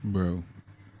 Bro.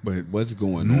 But What's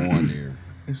going on there?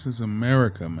 this is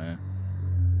America, man.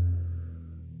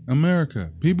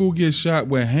 America. People get shot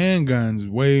with handguns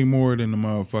way more than the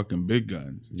motherfucking big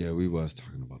guns. Yeah, we was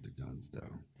talking about the guns,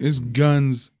 though. It's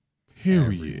guns,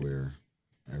 period.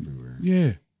 Everywhere.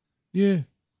 Yeah.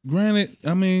 Granted,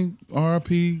 I mean, RIP,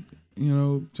 you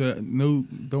know,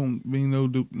 don't mean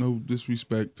no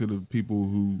disrespect to the people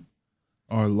who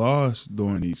are lost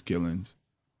during these killings.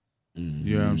 Mm-hmm.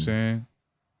 You know what I'm saying?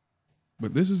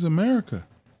 But this is America.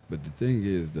 But the thing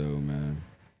is, though, man,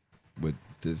 with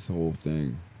this whole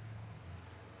thing,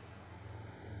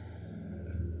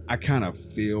 I kind of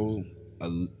feel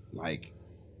like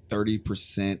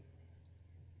 30%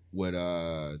 what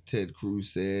Ted Cruz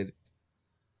said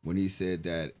when he said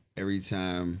that every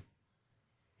time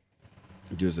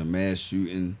there's a mass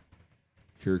shooting,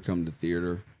 here come the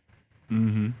theater.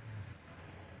 Mm-hmm.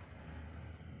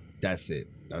 That's it.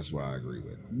 That's what I agree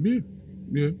with.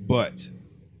 Yeah. But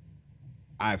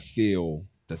I feel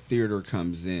the theater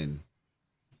comes in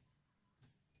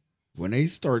when they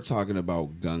start talking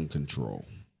about gun control.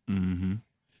 Mm-hmm.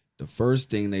 The first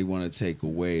thing they want to take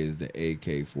away is the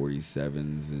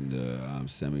AK-47s and the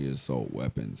semi-assault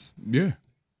weapons. Yeah.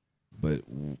 But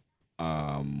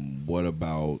what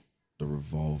about the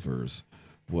revolvers?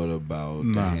 What about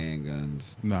the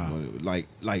handguns? Nah.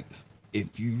 Like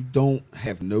if you don't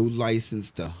have no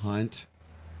license to hunt,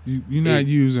 You're not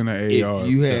using an AR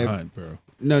to hunt, bro.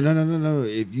 No.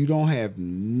 If you don't have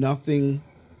nothing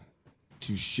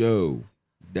to show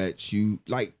that you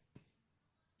like,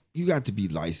 you got to be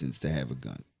licensed to have a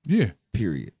gun. Yeah.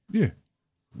 Period. Yeah.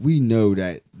 We know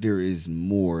that there is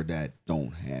more that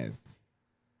don't have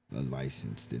a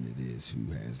license than it is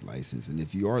who has license. And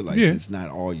if you are licensed, not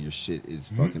all your shit is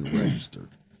fucking registered.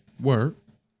 Word.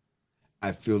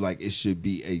 I feel like it should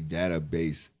be a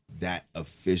database, that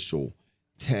official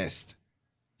test,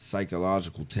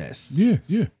 psychological test. Yeah.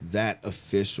 That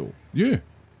official. Yeah.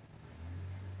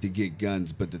 To get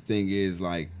guns. But the thing is,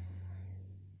 like,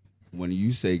 when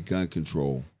you say gun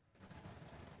control,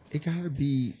 it gotta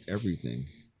be everything.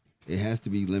 It has to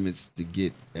be limits to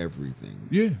get everything.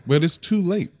 Yeah, but it's too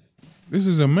late. This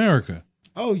is America.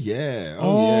 Oh yeah.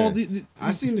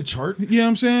 I seen the chart. You know what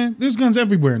I'm saying? There's guns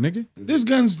everywhere, nigga. There's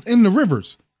guns in the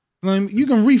rivers. Like, you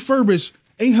can refurbish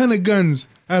 800 guns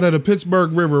out of the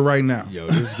Pittsburgh River right now. Yo,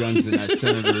 there's guns in that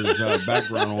senator's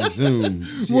background on Zoom.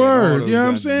 Word. You know what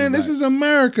I'm saying? This is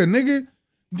America, nigga.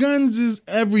 Guns is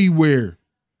everywhere.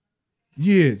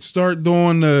 Yeah, start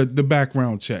doing the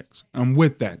background checks. I'm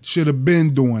with that. Should have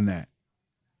been doing that.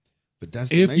 But that's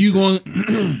the if Matrix. you going,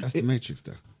 That's the Matrix,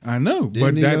 though. I know,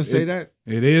 Didn't but that say that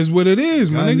it is what it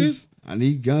is, my nigga. Guns. I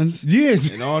need guns.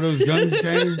 Yes, And all those guns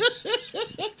came.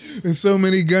 and so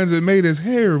many guns that made his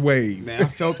hair wave. Man, I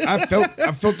felt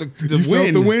the You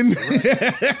wind. felt the wind.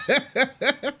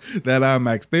 That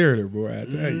IMAX theater, boy, I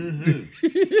tell you.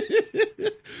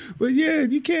 But yeah,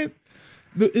 you can't.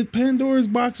 Pandora's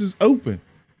box is open.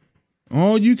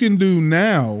 All you can do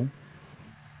now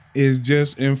is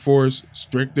just enforce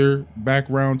stricter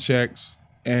background checks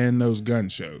and those gun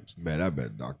shows. Man, I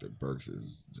bet Dr. Burks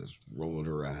is just rolling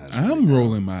her eyes. I'm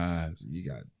rolling my eyes. You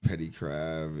got Petty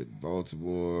Crab in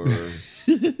Baltimore.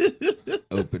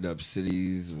 Open up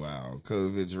cities. Wow.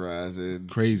 COVID's rising.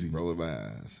 Crazy. Rolling my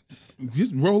eyes.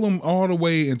 Just roll them all the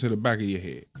way into the back of your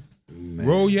head. Man.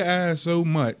 Roll your eyes so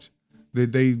much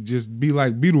that they just be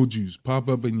like Beetlejuice, pop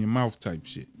up in your mouth type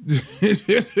shit.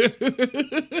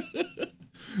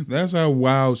 That's how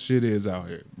wild shit is out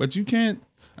here. But you can't,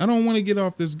 I don't want to get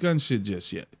off this gun shit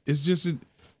just yet. It's just,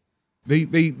 they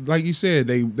like you said,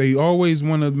 they always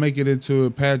want to make it into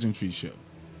a pageantry show.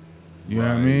 You know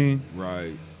what I mean?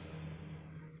 Right.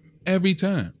 Every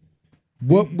time.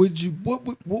 What would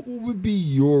be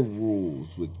your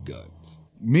rules with guns?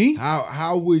 Me?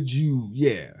 How would you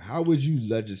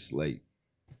legislate?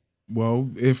 Well,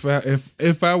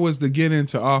 if I was to get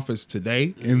into office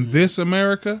today in this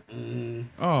America,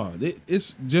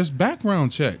 it's just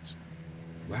background checks.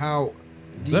 How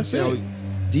That's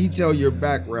detail your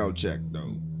background check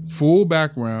though. Full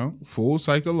background, full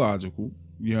psychological,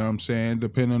 you know what I'm saying,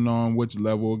 depending on which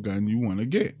level of gun you want to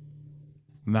get.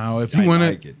 Now, if you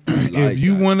want to if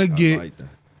you want to get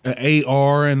an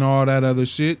AR and all that other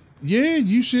shit, yeah,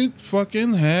 you should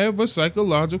fucking have a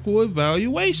psychological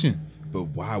evaluation. But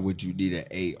why would you need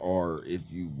an AR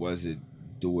if you wasn't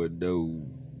doing no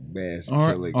mass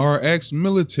killing? Our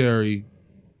ex-military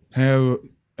have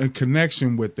a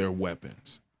connection with their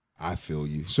weapons. I feel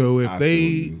you. So if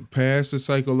they pass a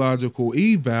psychological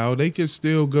eval, they can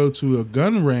still go to a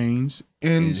gun range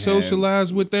and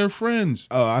socialize with their friends.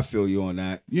 Oh, I feel you on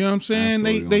that. You know what I'm saying?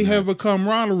 They have a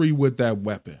camaraderie with that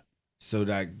weapon. So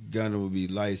that gun will be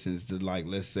licensed to, like,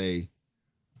 let's say,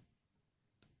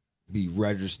 be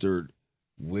registered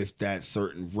with that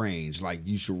certain range. Like,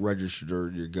 you should register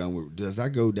your gun with. Does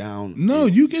that go down? No,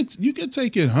 you can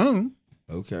take it home.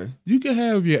 Okay. You can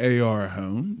have your AR at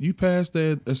home. You passed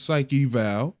a psych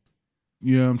eval.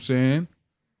 You know what I'm saying?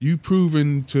 You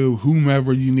proven to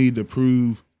whomever you need to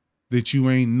prove that you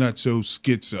ain't nutso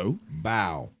schizo.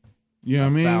 Bow. You know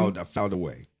what I mean? I found a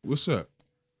way. What's up?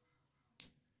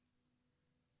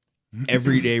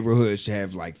 Every neighborhood should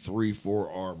have like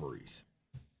 3-4 armories.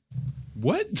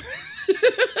 What?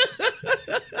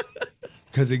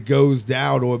 Because it goes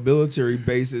down on military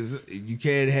bases. You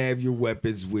can't have your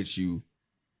weapons with you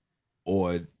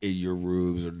or in your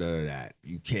rooms or none of that.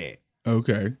 You can't.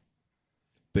 Okay.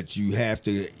 But you have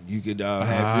to. You can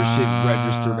have your shit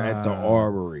registered at the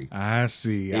armory. I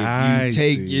see. If you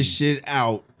take your shit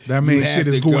out, that means shit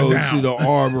is going down to the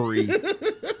armory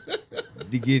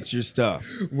to get your stuff.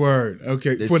 Word.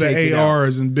 Okay. For the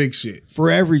ARs and big shit. For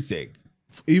everything.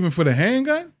 Even for the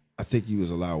handgun? I think you was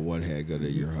allowed one handgun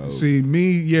in your home. See,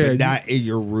 me, yeah. But not in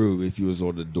your room if you was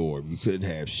on the dorm. You couldn't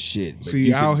have shit. But see,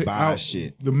 you could buy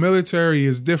shit. The military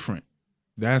is different.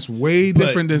 That's way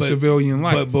different than civilian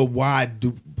life. But why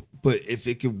do? But if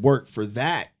it could work for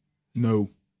that, no.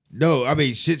 I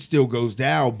mean, shit still goes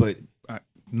down. But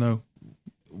no.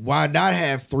 Why not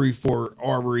have 3-4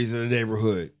 armories in the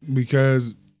neighborhood?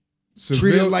 Because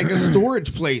treat it like a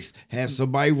storage place. Have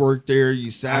somebody work there.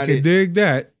 You sign it. I can dig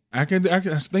that. I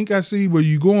think I see where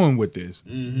you're going with this.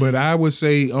 Mm-hmm. But I would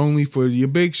say only for your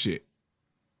big shit.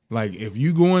 Like, if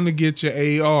you going to get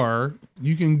your AR,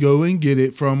 you can go and get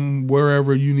it from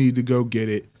wherever you need to go get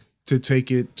it to take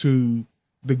it to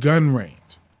the gun range.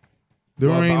 All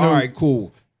right,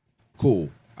 cool.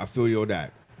 I feel you on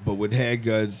that. But with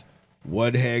handguns,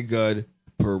 one handgun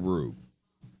per room.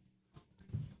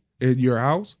 In your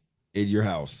house? In your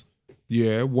house.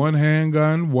 Yeah, one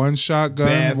handgun, one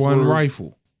shotgun, one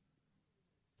rifle.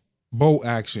 Bolt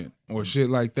action or shit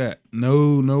like that.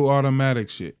 No automatic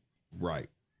shit. Right.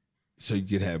 So you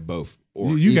could have both.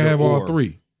 Or you can have all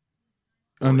three.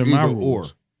 Under my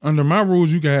rules. Under my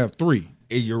rules, you can have 3.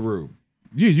 In your room.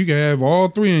 Yeah, you can have all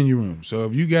 3 in your room. So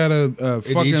if you got a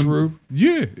fucking each room?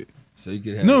 Yeah. So you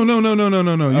could have No. Oh,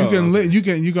 you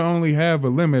can only have a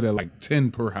limit of like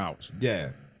 10 per house. Yeah.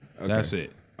 Okay. That's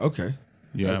it. Okay.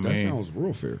 Yeah, that sounds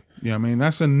real fair. Yeah, I mean,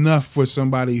 that's enough for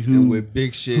somebody who with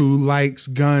big shit who likes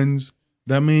guns.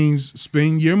 That means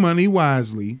spend your money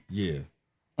wisely. Yeah.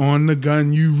 On the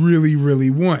gun you really, really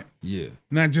want. Yeah.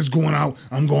 Not just going out,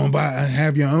 I'm going by and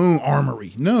have your own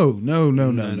armory. No.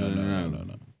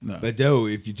 But though,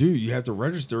 if you do, you have to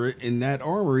register it in that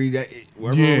armory. If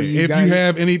you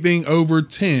have anything over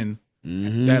 10,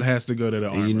 that has to go to the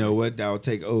armory. And you know what? That'll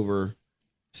take over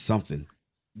something.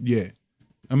 Yeah.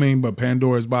 I mean, but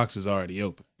Pandora's box is already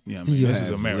open. Yeah, I mean, this is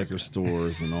America. Liquor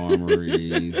stores and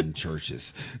armories and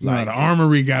churches. Like, the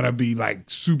armory gotta be like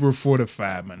super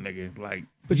fortified, my nigga. Like,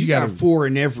 but you got 4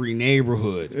 in every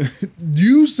neighborhood.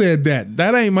 You said that.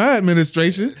 That ain't my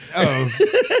administration. Oh,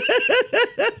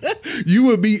 You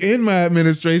would be in my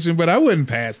administration, but I wouldn't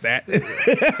pass that.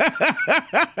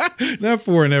 Not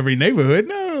 4 in every neighborhood.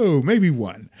 No, maybe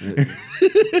 1.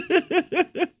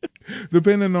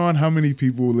 Depending on how many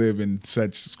people live in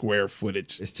such square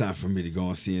footage. It's time for me to go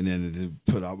on CNN and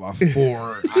put out my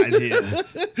 4 idea.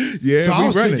 Yeah, so I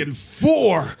was thinking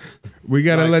 4. We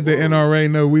got to let the NRA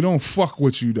know we don't fuck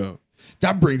with you, though.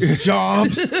 That brings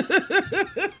jobs.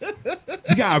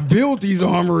 You got to build these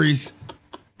armories.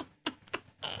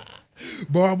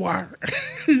 Barbed wire.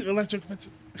 Electric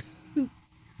fences.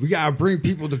 We got to bring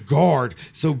people to guard.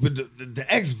 So the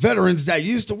ex-veterans that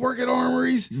used to work at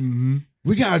armories,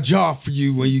 we got a job for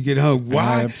you when you get home.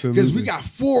 Why? Because we got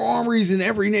 4 armories in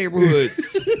every neighborhood.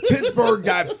 Pittsburgh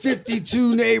got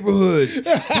 52 neighborhoods.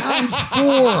 Times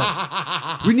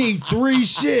 4. We need 3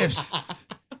 shifts.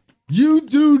 You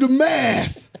do the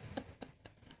math.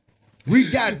 We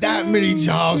got that many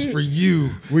jobs for you.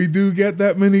 We do get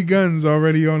that many guns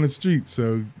already on the street.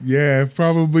 So, yeah,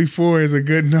 probably 4 is a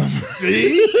good number.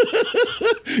 See?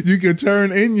 You can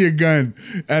turn in your gun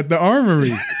at the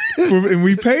armory and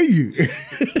we pay you.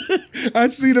 I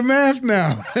see the math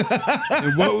now.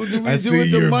 And what do we do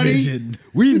with the money? Vision.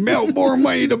 We melt more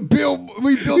money to build.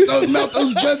 We melt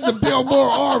those guns to build more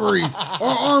armories.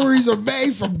 Our armories are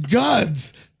made from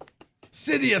guns.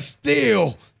 City of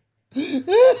Steel. That's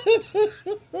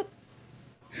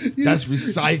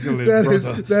recycling, brother.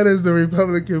 That is the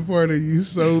Republican Party. You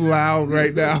so loud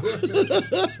right now.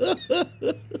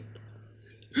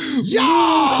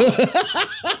 Yeah.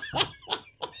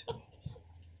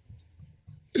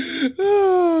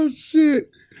 Oh shit.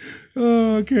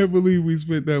 Oh, I can't believe we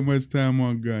spent that much time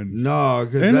on guns. No,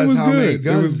 because that's how many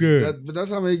guns. It was good. But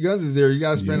that's how many guns is there. You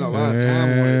gotta spend a lot of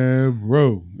time on it.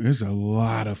 Bro, there's a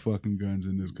lot of fucking guns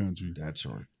in this country. That's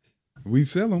right. We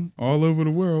sell them all over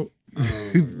the world.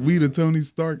 We the Tony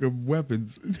Stark of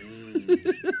weapons.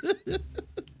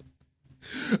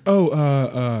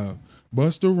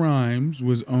 Busta Rhymes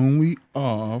was only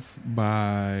off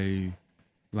by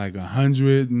like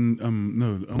 100 and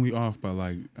only off by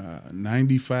like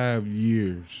 95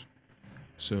 years.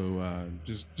 So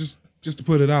just to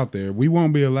put it out there, we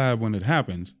won't be alive when it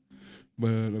happens.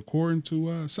 But according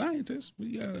to scientists,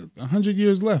 we got 100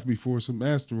 years left before some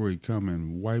asteroid come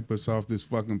and wipe us off this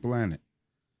fucking planet.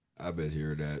 I bet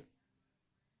hear that.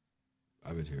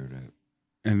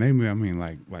 And they, I mean,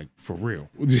 like for real.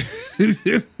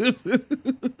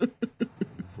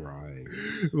 Right.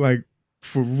 Like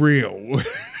for real.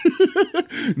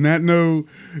 Not no,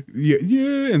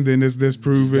 yeah. And then it's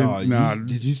proven.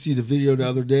 Did you see the video the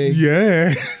other day?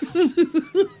 Yeah.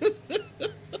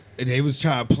 And they was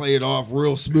trying to play it off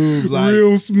real smooth,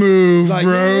 bro. It's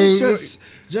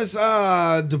just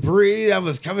debris that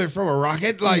was coming from a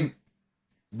rocket, like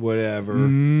whatever.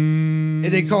 And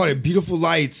they called it Beautiful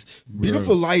Lights. Bro.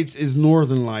 Beautiful Lights is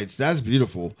Northern Lights. That's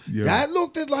beautiful. Yep. That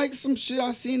looked at like some shit I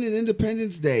seen in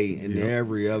Independence Day and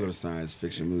every other science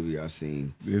fiction movie I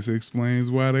seen. This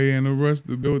explains why they in a rush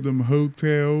to build them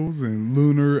hotels and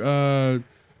lunar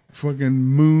fucking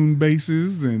moon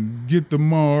bases and get to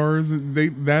Mars.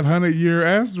 That 100-year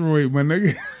asteroid, my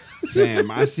nigga. Fam,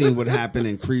 I seen what happened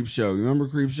in Creepshow. You remember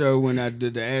Creepshow when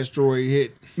the asteroid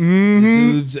hit the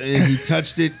dudes and he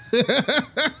touched it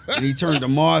and he turned to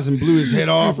Mars and blew his head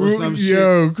off or some shit?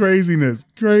 Yo, craziness.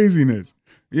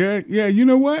 Yeah. You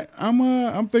know what?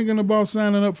 I'm thinking about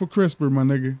signing up for CRISPR, my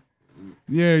nigga.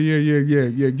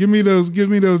 Yeah. Give me those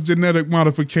genetic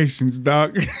modifications,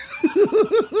 doc.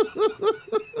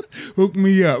 Hook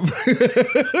me up.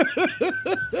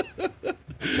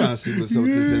 Trying to see what's up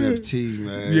with this NFT,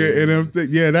 man.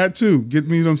 Yeah, that too. Get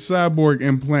me them cyborg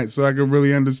implants so I can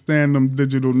really understand them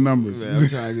digital numbers. Man, I'm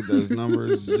trying to get those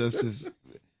numbers just as,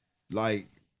 like,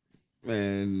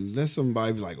 man, let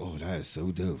somebody be like, oh, that is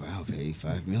so dope. I'll pay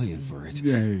 $5 million for it.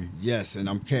 Yeah. Yes, and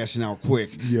I'm cashing out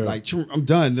quick. Yeah. Like, I'm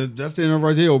done. That's the end of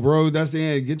our deal, bro. That's the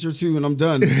end. Get your 2 and I'm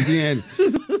done. That's the end.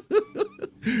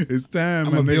 It's time.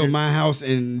 I'm gonna build my house,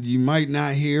 and you might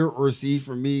not hear or see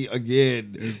from me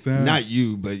again. It's time. Not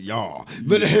you, but y'all.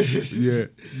 But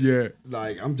yeah.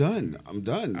 Like I'm done. I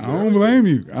don't blame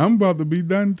you. I'm about to be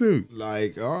done too.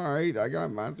 Like, all right, I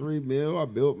got my $3 million. I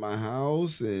built my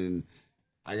house, and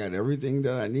I got everything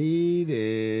that I need,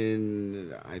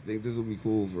 and I think this will be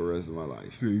cool for the rest of my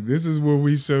life. See, this is where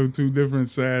we show 2 different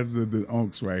sides of the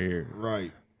onks right here.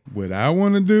 Right. What I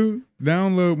want to do,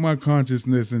 download my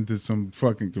consciousness into some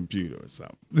fucking computer or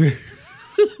something.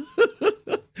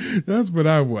 That's what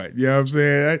I want. You know what I'm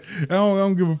saying? I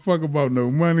don't give a fuck about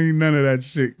no money, none of that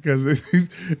shit. Because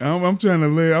I'm trying to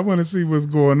live. I want to see what's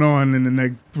going on in the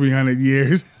next 300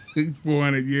 years,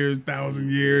 400 years,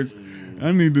 1,000 years.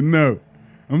 I need to know.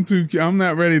 I'm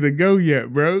not ready to go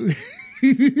yet, bro.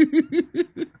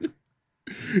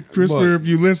 CRISPR, if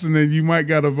you listening, you might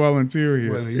got to volunteer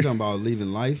here. Wait, you talking about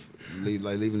leaving life?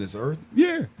 Like leaving this earth?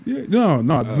 Yeah. No,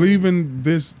 leaving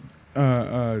this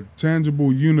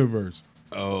tangible universe.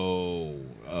 Oh.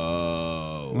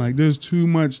 Like, there's too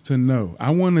much to know.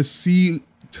 I want to see,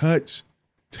 touch,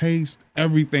 taste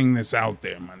everything that's out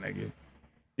there, my nigga.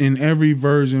 In every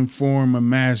version, form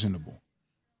imaginable.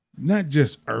 Not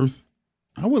just Earth.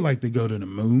 I would like to go to the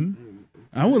moon.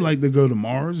 I would like to go to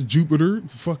Mars, Jupiter,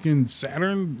 fucking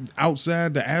Saturn,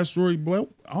 outside the asteroid belt.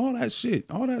 All that shit.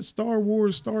 All that Star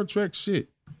Wars, Star Trek shit.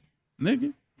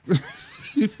 Nigga.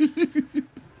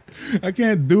 I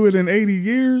can't do it in 80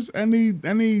 years. I need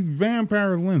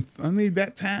vampire length. I need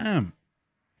that time.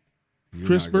 You're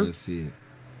CRISPR. not gonna see it.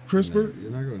 CRISPR.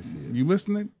 You're not gonna see it. You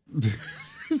listening?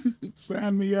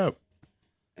 Sign me up.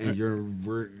 And you're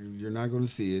not gonna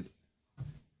see it.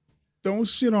 Don't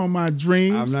shit on my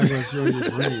dreams. I'm not gonna show your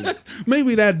dreams.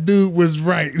 Maybe that dude was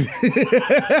right.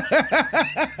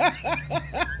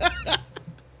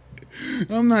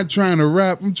 I'm not trying to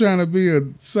rap. I'm trying to be a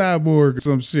cyborg or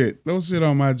some shit. Don't shit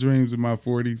on my dreams in my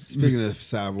 40s. Speaking of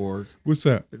cyborg, What's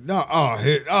up? no,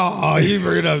 you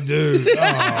bring it up, dude.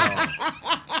 Oh.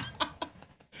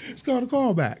 It's called a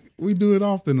callback. We do it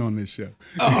often on this show.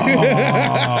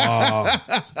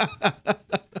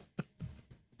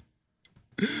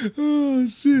 Oh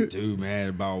shit. Dude, mad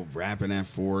about rapping at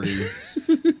 40.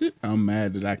 I'm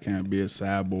mad that I can't be a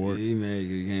cyborg. He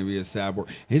can't be a cyborg.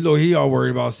 He all worried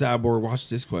about cyborg. Watch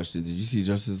this question. Did you see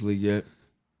Justice League yet?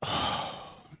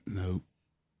 Nope.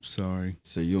 Sorry.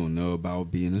 So you don't know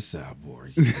about being a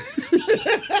cyborg.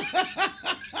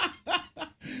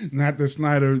 Not the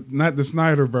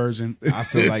Snyder version. I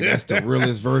feel like that's the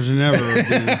realest version ever of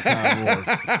being a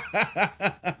cyborg.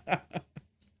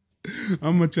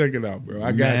 I'm gonna check it out, bro.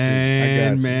 I got you.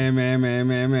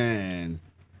 Man.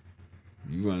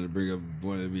 You want to be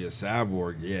a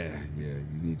cyborg? Yeah, you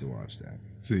need to watch that.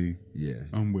 See, Yeah,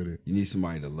 I'm with it. you need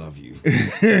somebody to love you.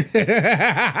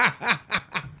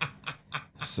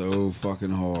 So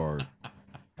fucking hard.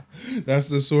 That's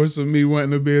the source of me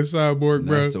wanting to be a cyborg,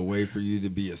 bro. That's the way for you to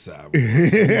be a cyborg.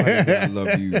 Somebody that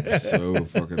love you so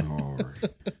fucking hard.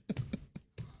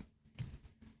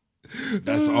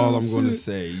 That's all I'm going to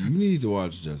say. You need to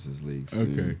watch Justice League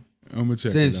soon. Okay, I'm gonna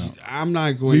check it out. I'm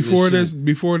not going before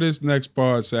this next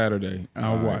pod Saturday,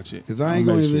 I'll watch it. because I ain't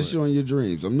going to even show on your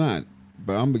dreams. I'm not,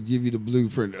 but I'm gonna give you the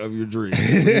blueprint of your dreams.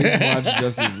 You need to watch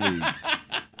Justice League.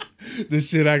 This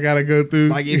shit I gotta go through.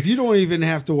 Like, if you don't even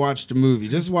have to watch the movie,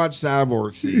 just watch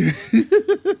cyborg scenes.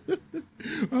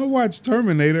 I watched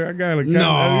Terminator. I got a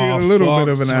No, little bit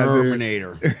of an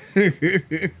Terminator.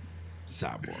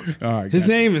 Cyborg. All right, His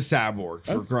gotcha. name is Cyborg,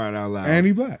 for crying out loud. And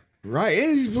he black. Right,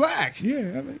 and he's black. Yeah,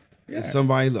 I mean, And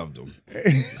somebody loved him. Okay.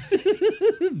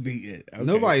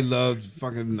 Nobody loved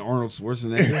fucking Arnold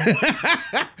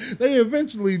Schwarzenegger. They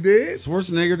eventually did.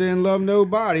 Schwarzenegger didn't love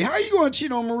nobody. How you gonna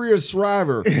cheat on Maria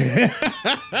Shriver?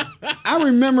 I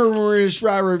remember Maria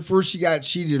Shriver before she got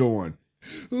cheated on.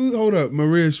 Hold up,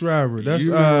 Maria Shriver. That's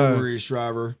You remember Maria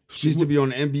Shriver? She used to be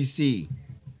on NBC.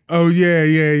 Oh yeah.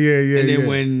 And then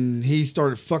when he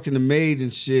started fucking the maid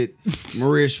and shit,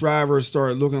 Maria Shriver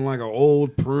started looking like an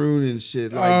old prune and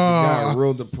shit. Like, got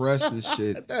real depressed and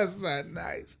shit. That's not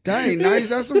nice. That ain't nice.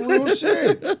 That's some real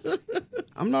shit.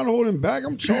 I'm not holding back.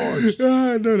 I'm charged.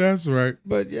 No, that's right.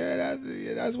 But yeah,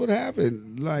 that's what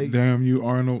happened. Like, Damn you,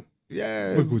 Arnold.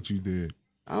 yeah. Look what you did.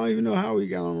 I don't even know how we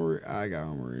got on Maria. I got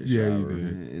on Maria Yeah, you Shriver.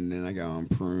 did. And then I got on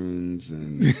prunes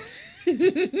and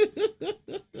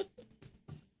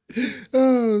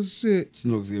Oh shit.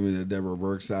 Snooks giving me the Deborah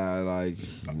Burke side, like,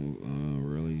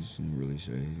 really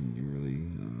shade. You really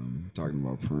talking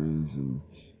about prunes and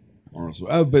Arnold Schwarzenegger.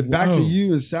 Oh, but back to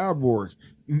you and Cyborg.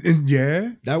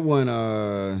 Yeah. That one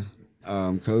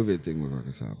COVID thing with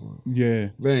fucking Cyborg. Yeah.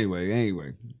 But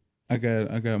anyway. I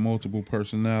got multiple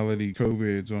personality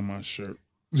COVIDs on my shirt.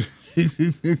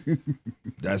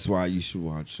 That's why you should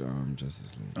watch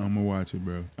Justice League. I'm gonna watch it,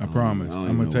 bro. I promise. I don't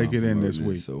I'm even gonna know take why it I'm in this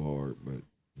promoting it week. so hard, but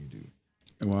you do.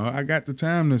 Well, I got the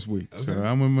time this week, so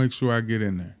I'm gonna make sure I get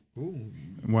in there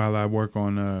while I work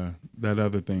on that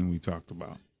other thing we talked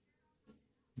about.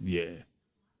 Yeah.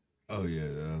 Oh yeah,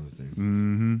 the other thing.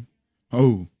 Mm-hmm.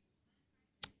 Oh,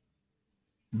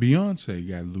 Beyonce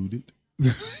got looted.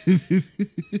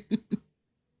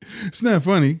 It's not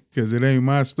funny because it ain't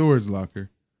my storage locker,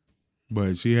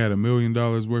 but she had $1 million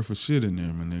worth of shit in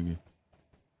there, my nigga.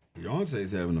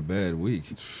 Beyonce's having a bad week.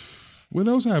 What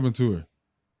else happened to her?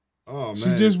 Oh man, She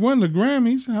just won the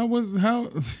Grammys.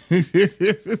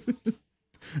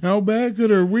 How bad could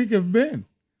her week have been?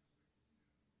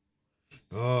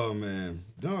 Oh man,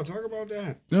 no, talk about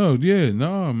that. Oh yeah,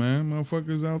 no man,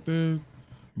 motherfuckers out there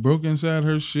broke inside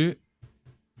her shit,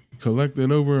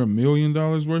 collected over $1 million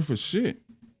worth of shit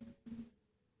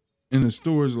in the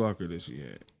storage locker that she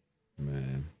had.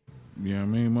 Man, you know what I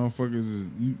mean? Motherfuckers is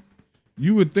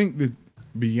you would think that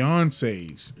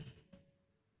Beyonce's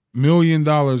 $1 million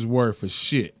worth of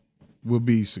shit would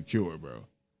be secure, bro.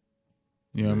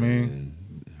 You know what I mean?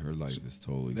 Her life is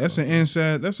totally. That's an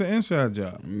inside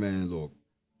job. Man, look.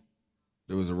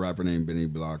 There was a rapper named Benny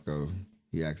Blanco.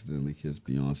 He accidentally kissed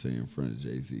Beyonce in front of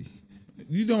Jay-Z.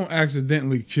 You don't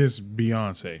accidentally kiss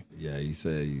Beyonce. Yeah, he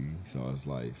said he saw his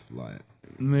life. Like,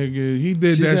 nigga, he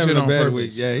did that shit on purpose.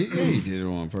 Week. Yeah, he did it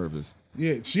on purpose.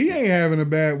 Yeah, she ain't having a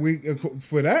bad week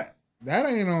for that. That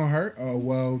ain't on her. Oh,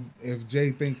 well, if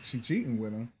Jay thinks she cheating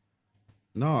with him.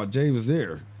 No, Jay was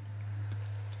there.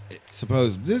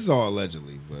 Suppose this is all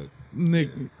allegedly, but Nick,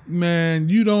 man,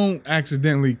 you don't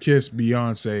accidentally kiss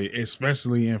Beyonce,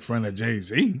 especially in front of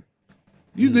Jay-Z.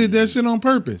 You did that shit on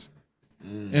purpose.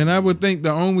 And I would think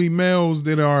the only males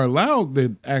that are allowed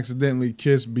to accidentally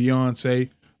kiss Beyonce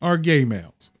are gay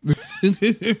males.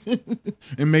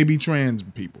 And maybe trans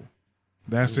people.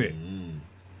 That's it.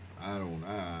 I don't know.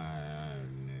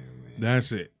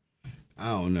 That's it.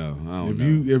 I don't know.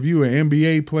 If you an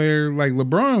NBA player like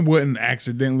LeBron wouldn't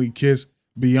accidentally kiss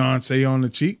Beyonce on the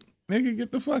cheek, nigga,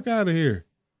 get the fuck out of here.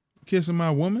 Kissing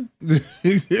my woman?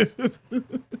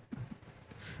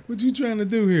 What you trying to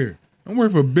do here? I'm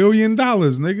worth $1 billion,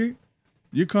 nigga.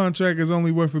 Your contract is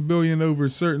only worth $1 billion over a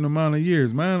certain amount of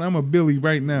years, man. I'm a Billy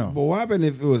right now. But what happened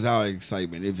if it was out of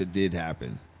excitement? If it did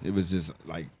happen, it was just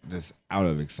out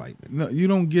of excitement. No, you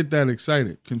don't get that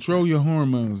excited. Control your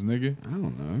hormones, nigga. I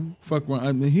don't know. Fuck,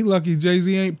 I mean, he lucky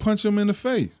Jay-Z ain't punch him in the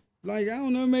face. Like, I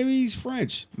don't know. Maybe he's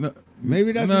French. No,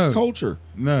 maybe that's his culture.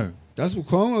 No, that's what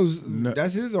Cuomo's. No.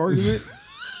 That's his argument.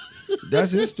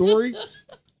 That's his story.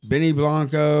 Benny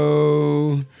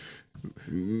Blanco,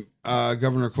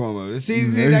 Governor Cuomo. See,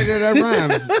 that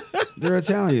rhymes. They're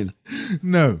Italian.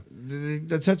 No,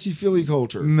 the touchy-feely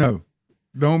culture. No,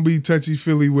 don't be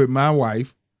touchy-feely with my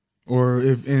wife, or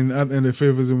if if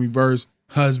it was in reverse,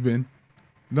 husband.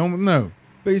 Don't know.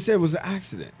 But he said it was an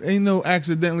accident. Ain't no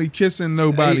accidentally kissing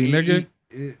nobody, nigga.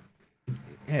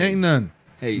 Ain't none.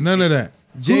 Hey, none of that.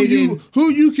 Who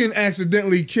you can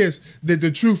accidentally kiss that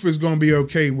the truth is gonna be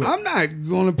okay with? I'm not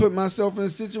gonna put myself in a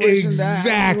situation that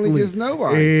I accidentally kiss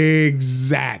nobody.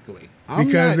 Exactly.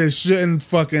 Because it shouldn't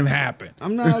fucking happen.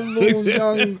 I'm not a little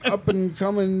young up and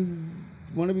coming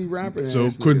wannabe rapper. So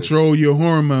control your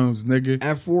hormones, nigga.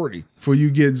 At 40. Before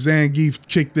you get Zangief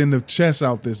kicked in the chest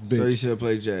out this bitch. So you should have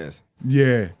played jazz.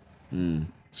 Yeah.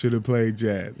 Should have played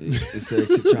jazz. Instead of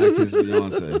trying to kiss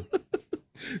Beyonce.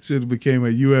 Should have became a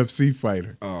UFC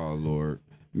fighter. Oh, Lord.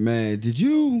 Man, did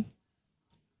you...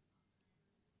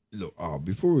 Look,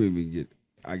 before we even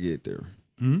get there.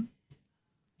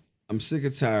 I'm sick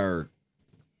and tired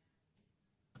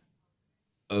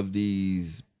of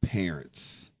these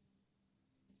parents.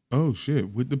 Oh, shit.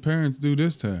 What the parents do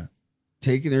this time?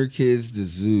 Taking their kids to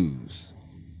zoos.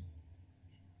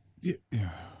 Yeah.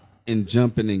 And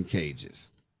jumping in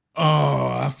cages. Oh,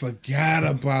 I forgot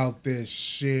about this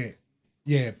shit.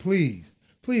 Yeah, please,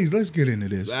 let's get into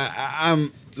this.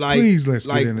 I'm like, please, let's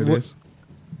get into this.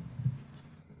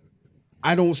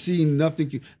 I don't see nothing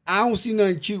cute. I don't see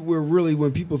nothing cute where really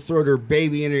when people throw their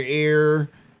baby in the air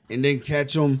and then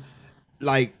catch them,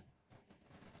 like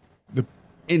the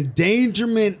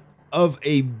endangerment of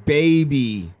a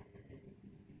baby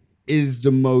is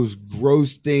the most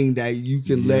gross thing that you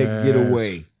can let get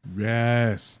away.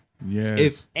 Yes.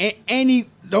 If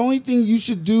the only thing you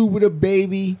should do with a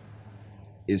baby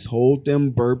is hold them,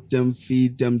 burp them,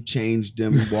 feed them, change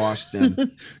them, wash them.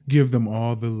 Give them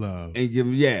all the love. And give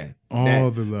them,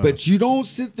 all the love. But you don't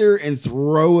sit there and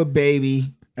throw a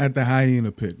baby at the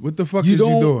hyena pit. What the fuck is you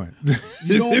doing?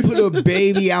 You don't put a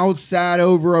baby outside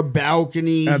over a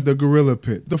balcony. At the gorilla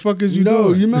pit. The fuck is you doing?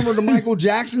 No, you remember the Michael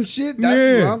Jackson shit?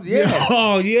 Yeah.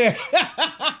 Oh, yeah.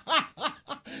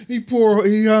 He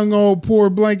hung old poor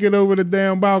blanket over the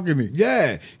damn balcony.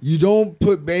 Yeah. You don't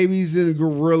put babies in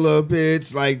gorilla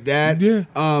pits like that. Yeah.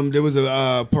 There was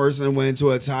a person that went into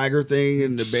a tiger thing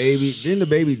and didn't the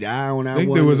baby die on that one? I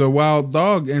think there was a wild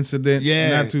dog incident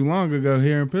not too long ago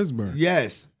here in Pittsburgh.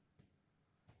 Yes.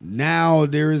 Now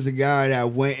there is a guy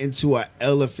that went into an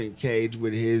elephant cage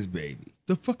with his baby.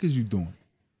 The fuck is you doing?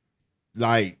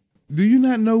 Like, do you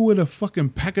not know what a fucking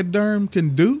pachyderm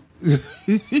can do?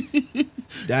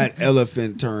 That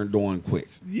elephant turned on quick.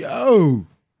 Yo,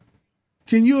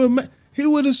 can you imagine? He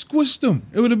would have squished them.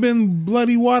 It would have been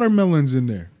bloody watermelons in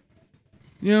there.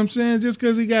 You know what I'm saying? Just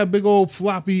because he got big old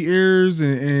floppy ears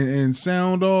and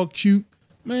sound all cute.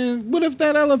 Man, what if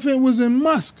that elephant was in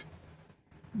Musk?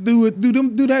 Do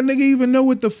that nigga even know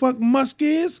what the fuck Musk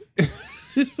is?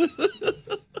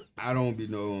 I don't be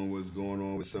knowing what's going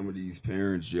on with some of these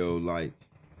parents, yo. Like,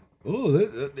 oh,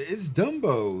 it's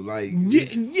Dumbo. Like,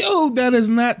 yo, that is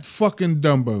not fucking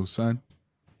Dumbo, son.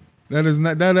 That is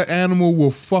not. That animal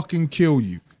will fucking kill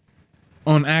you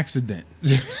on accident.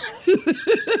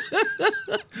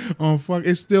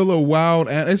 It's still a wild.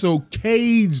 It's a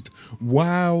caged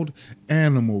wild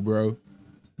animal, bro.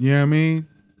 You know what I mean?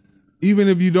 Even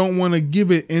if you don't want to give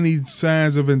it any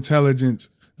signs of intelligence,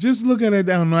 just look at it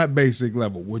on that basic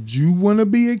level. Would you want to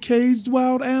be a caged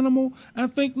wild animal? I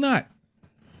think not.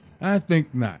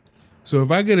 So if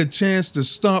I get a chance to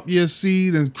stomp your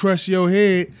seed and crush your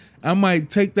head, I might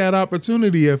take that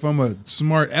opportunity if I'm a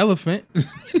smart elephant.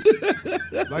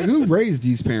 Like, who raised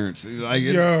these parents? Like,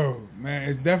 yo, man,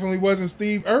 it definitely wasn't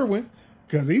Steve Irwin,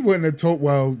 because he wouldn't have told.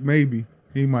 Well, maybe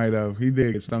he might have. He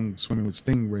did get stung swimming with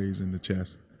stingrays in the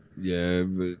chest. Yeah,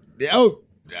 but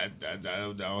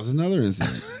that was another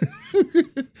incident.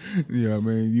 Yeah,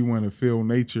 man, you want to feel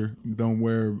nature? Don't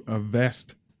wear a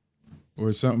vest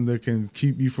or something that can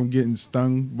keep you from getting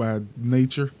stung by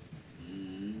nature.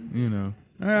 You know,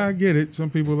 I get it. Some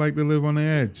people like to live on the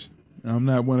edge. I'm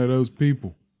not one of those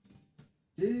people.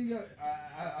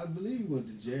 I believe he went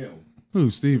to jail. Who,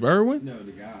 Steve Irwin? No,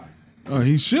 the guy. Oh,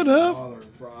 he should have.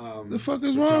 From, the fuck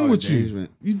is wrong with you?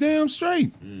 You damn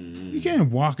straight. You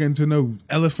can't walk into no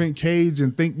elephant cage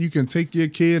and think you can take your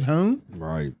kid home.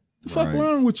 Right. The fuck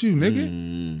wrong with you,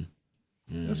 nigga?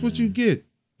 That's what you get.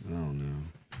 I don't know.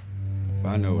 But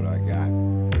I know what I got.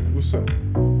 What's up?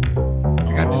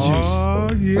 I got the juice.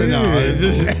 Oh, yeah. No,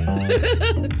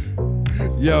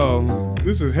 yo,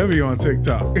 this is heavy on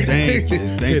TikTok. Thank you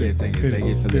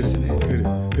for listening.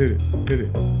 Hit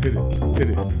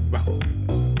it. Wow.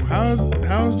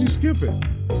 How's you skipping?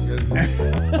 I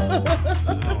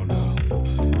don't know.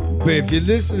 But if you're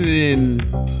listening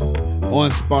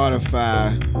on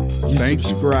Spotify, you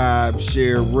subscribe,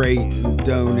 share, rate, and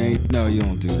donate. No, you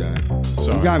don't do that.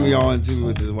 Sorry. You got me all into it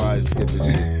with the why I skip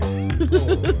this shit.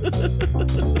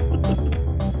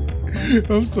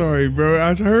 I'm sorry, bro.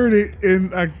 I heard it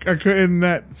and I couldn't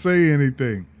not say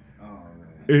anything. Oh,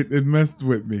 man. It messed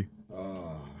with me.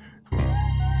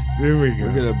 There we go.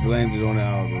 We're going to blame it on the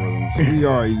algorithms. We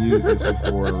already used this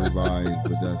before, everybody,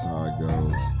 but that's how it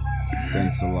goes.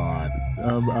 Thanks a lot.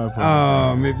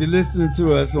 If you're listening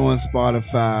to us on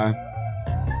Spotify,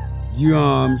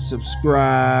 you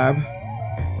subscribe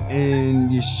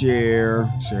and you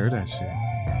share. Share that shit.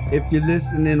 If you're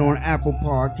listening on Apple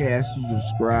Podcasts, you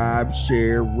subscribe,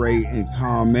 share, rate, and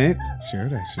comment. Share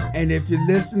that shit. And if you're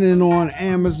listening on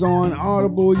Amazon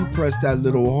Audible, you press that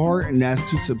little heart, and that's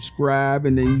to subscribe,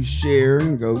 and then you share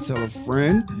and go tell a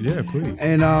friend. Yeah, please.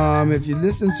 And if you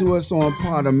listen to us on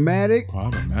Podomatic,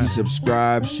 you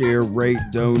subscribe, share, rate,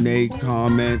 donate,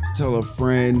 comment, tell a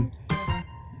friend.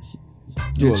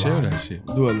 Share that shit.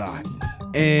 Do a lot.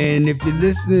 And if you're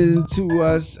listening to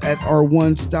us at our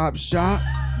one-stop shop,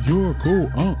 Your Cool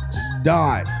Unks.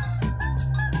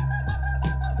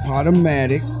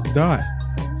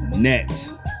 Podomatic.net.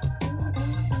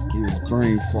 He was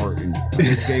brain farting. I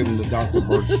just gave him the Dr.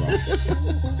 Birchstock.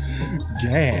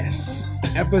 Gas.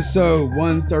 Episode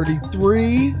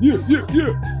 133. Yeah.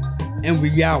 And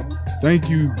we out. Thank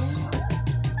you.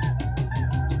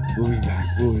 We'll be back.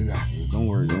 Don't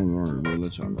worry. We'll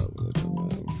let y'all know.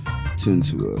 Tune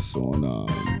to us on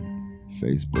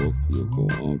Facebook, Your Cool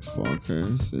Unks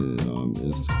Podcast, and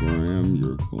Instagram,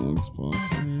 Your Cool Unks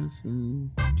Podcast,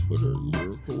 and Twitter,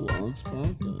 Your Cool Unks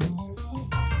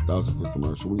Podcast. That was a quick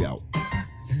commercial. We out.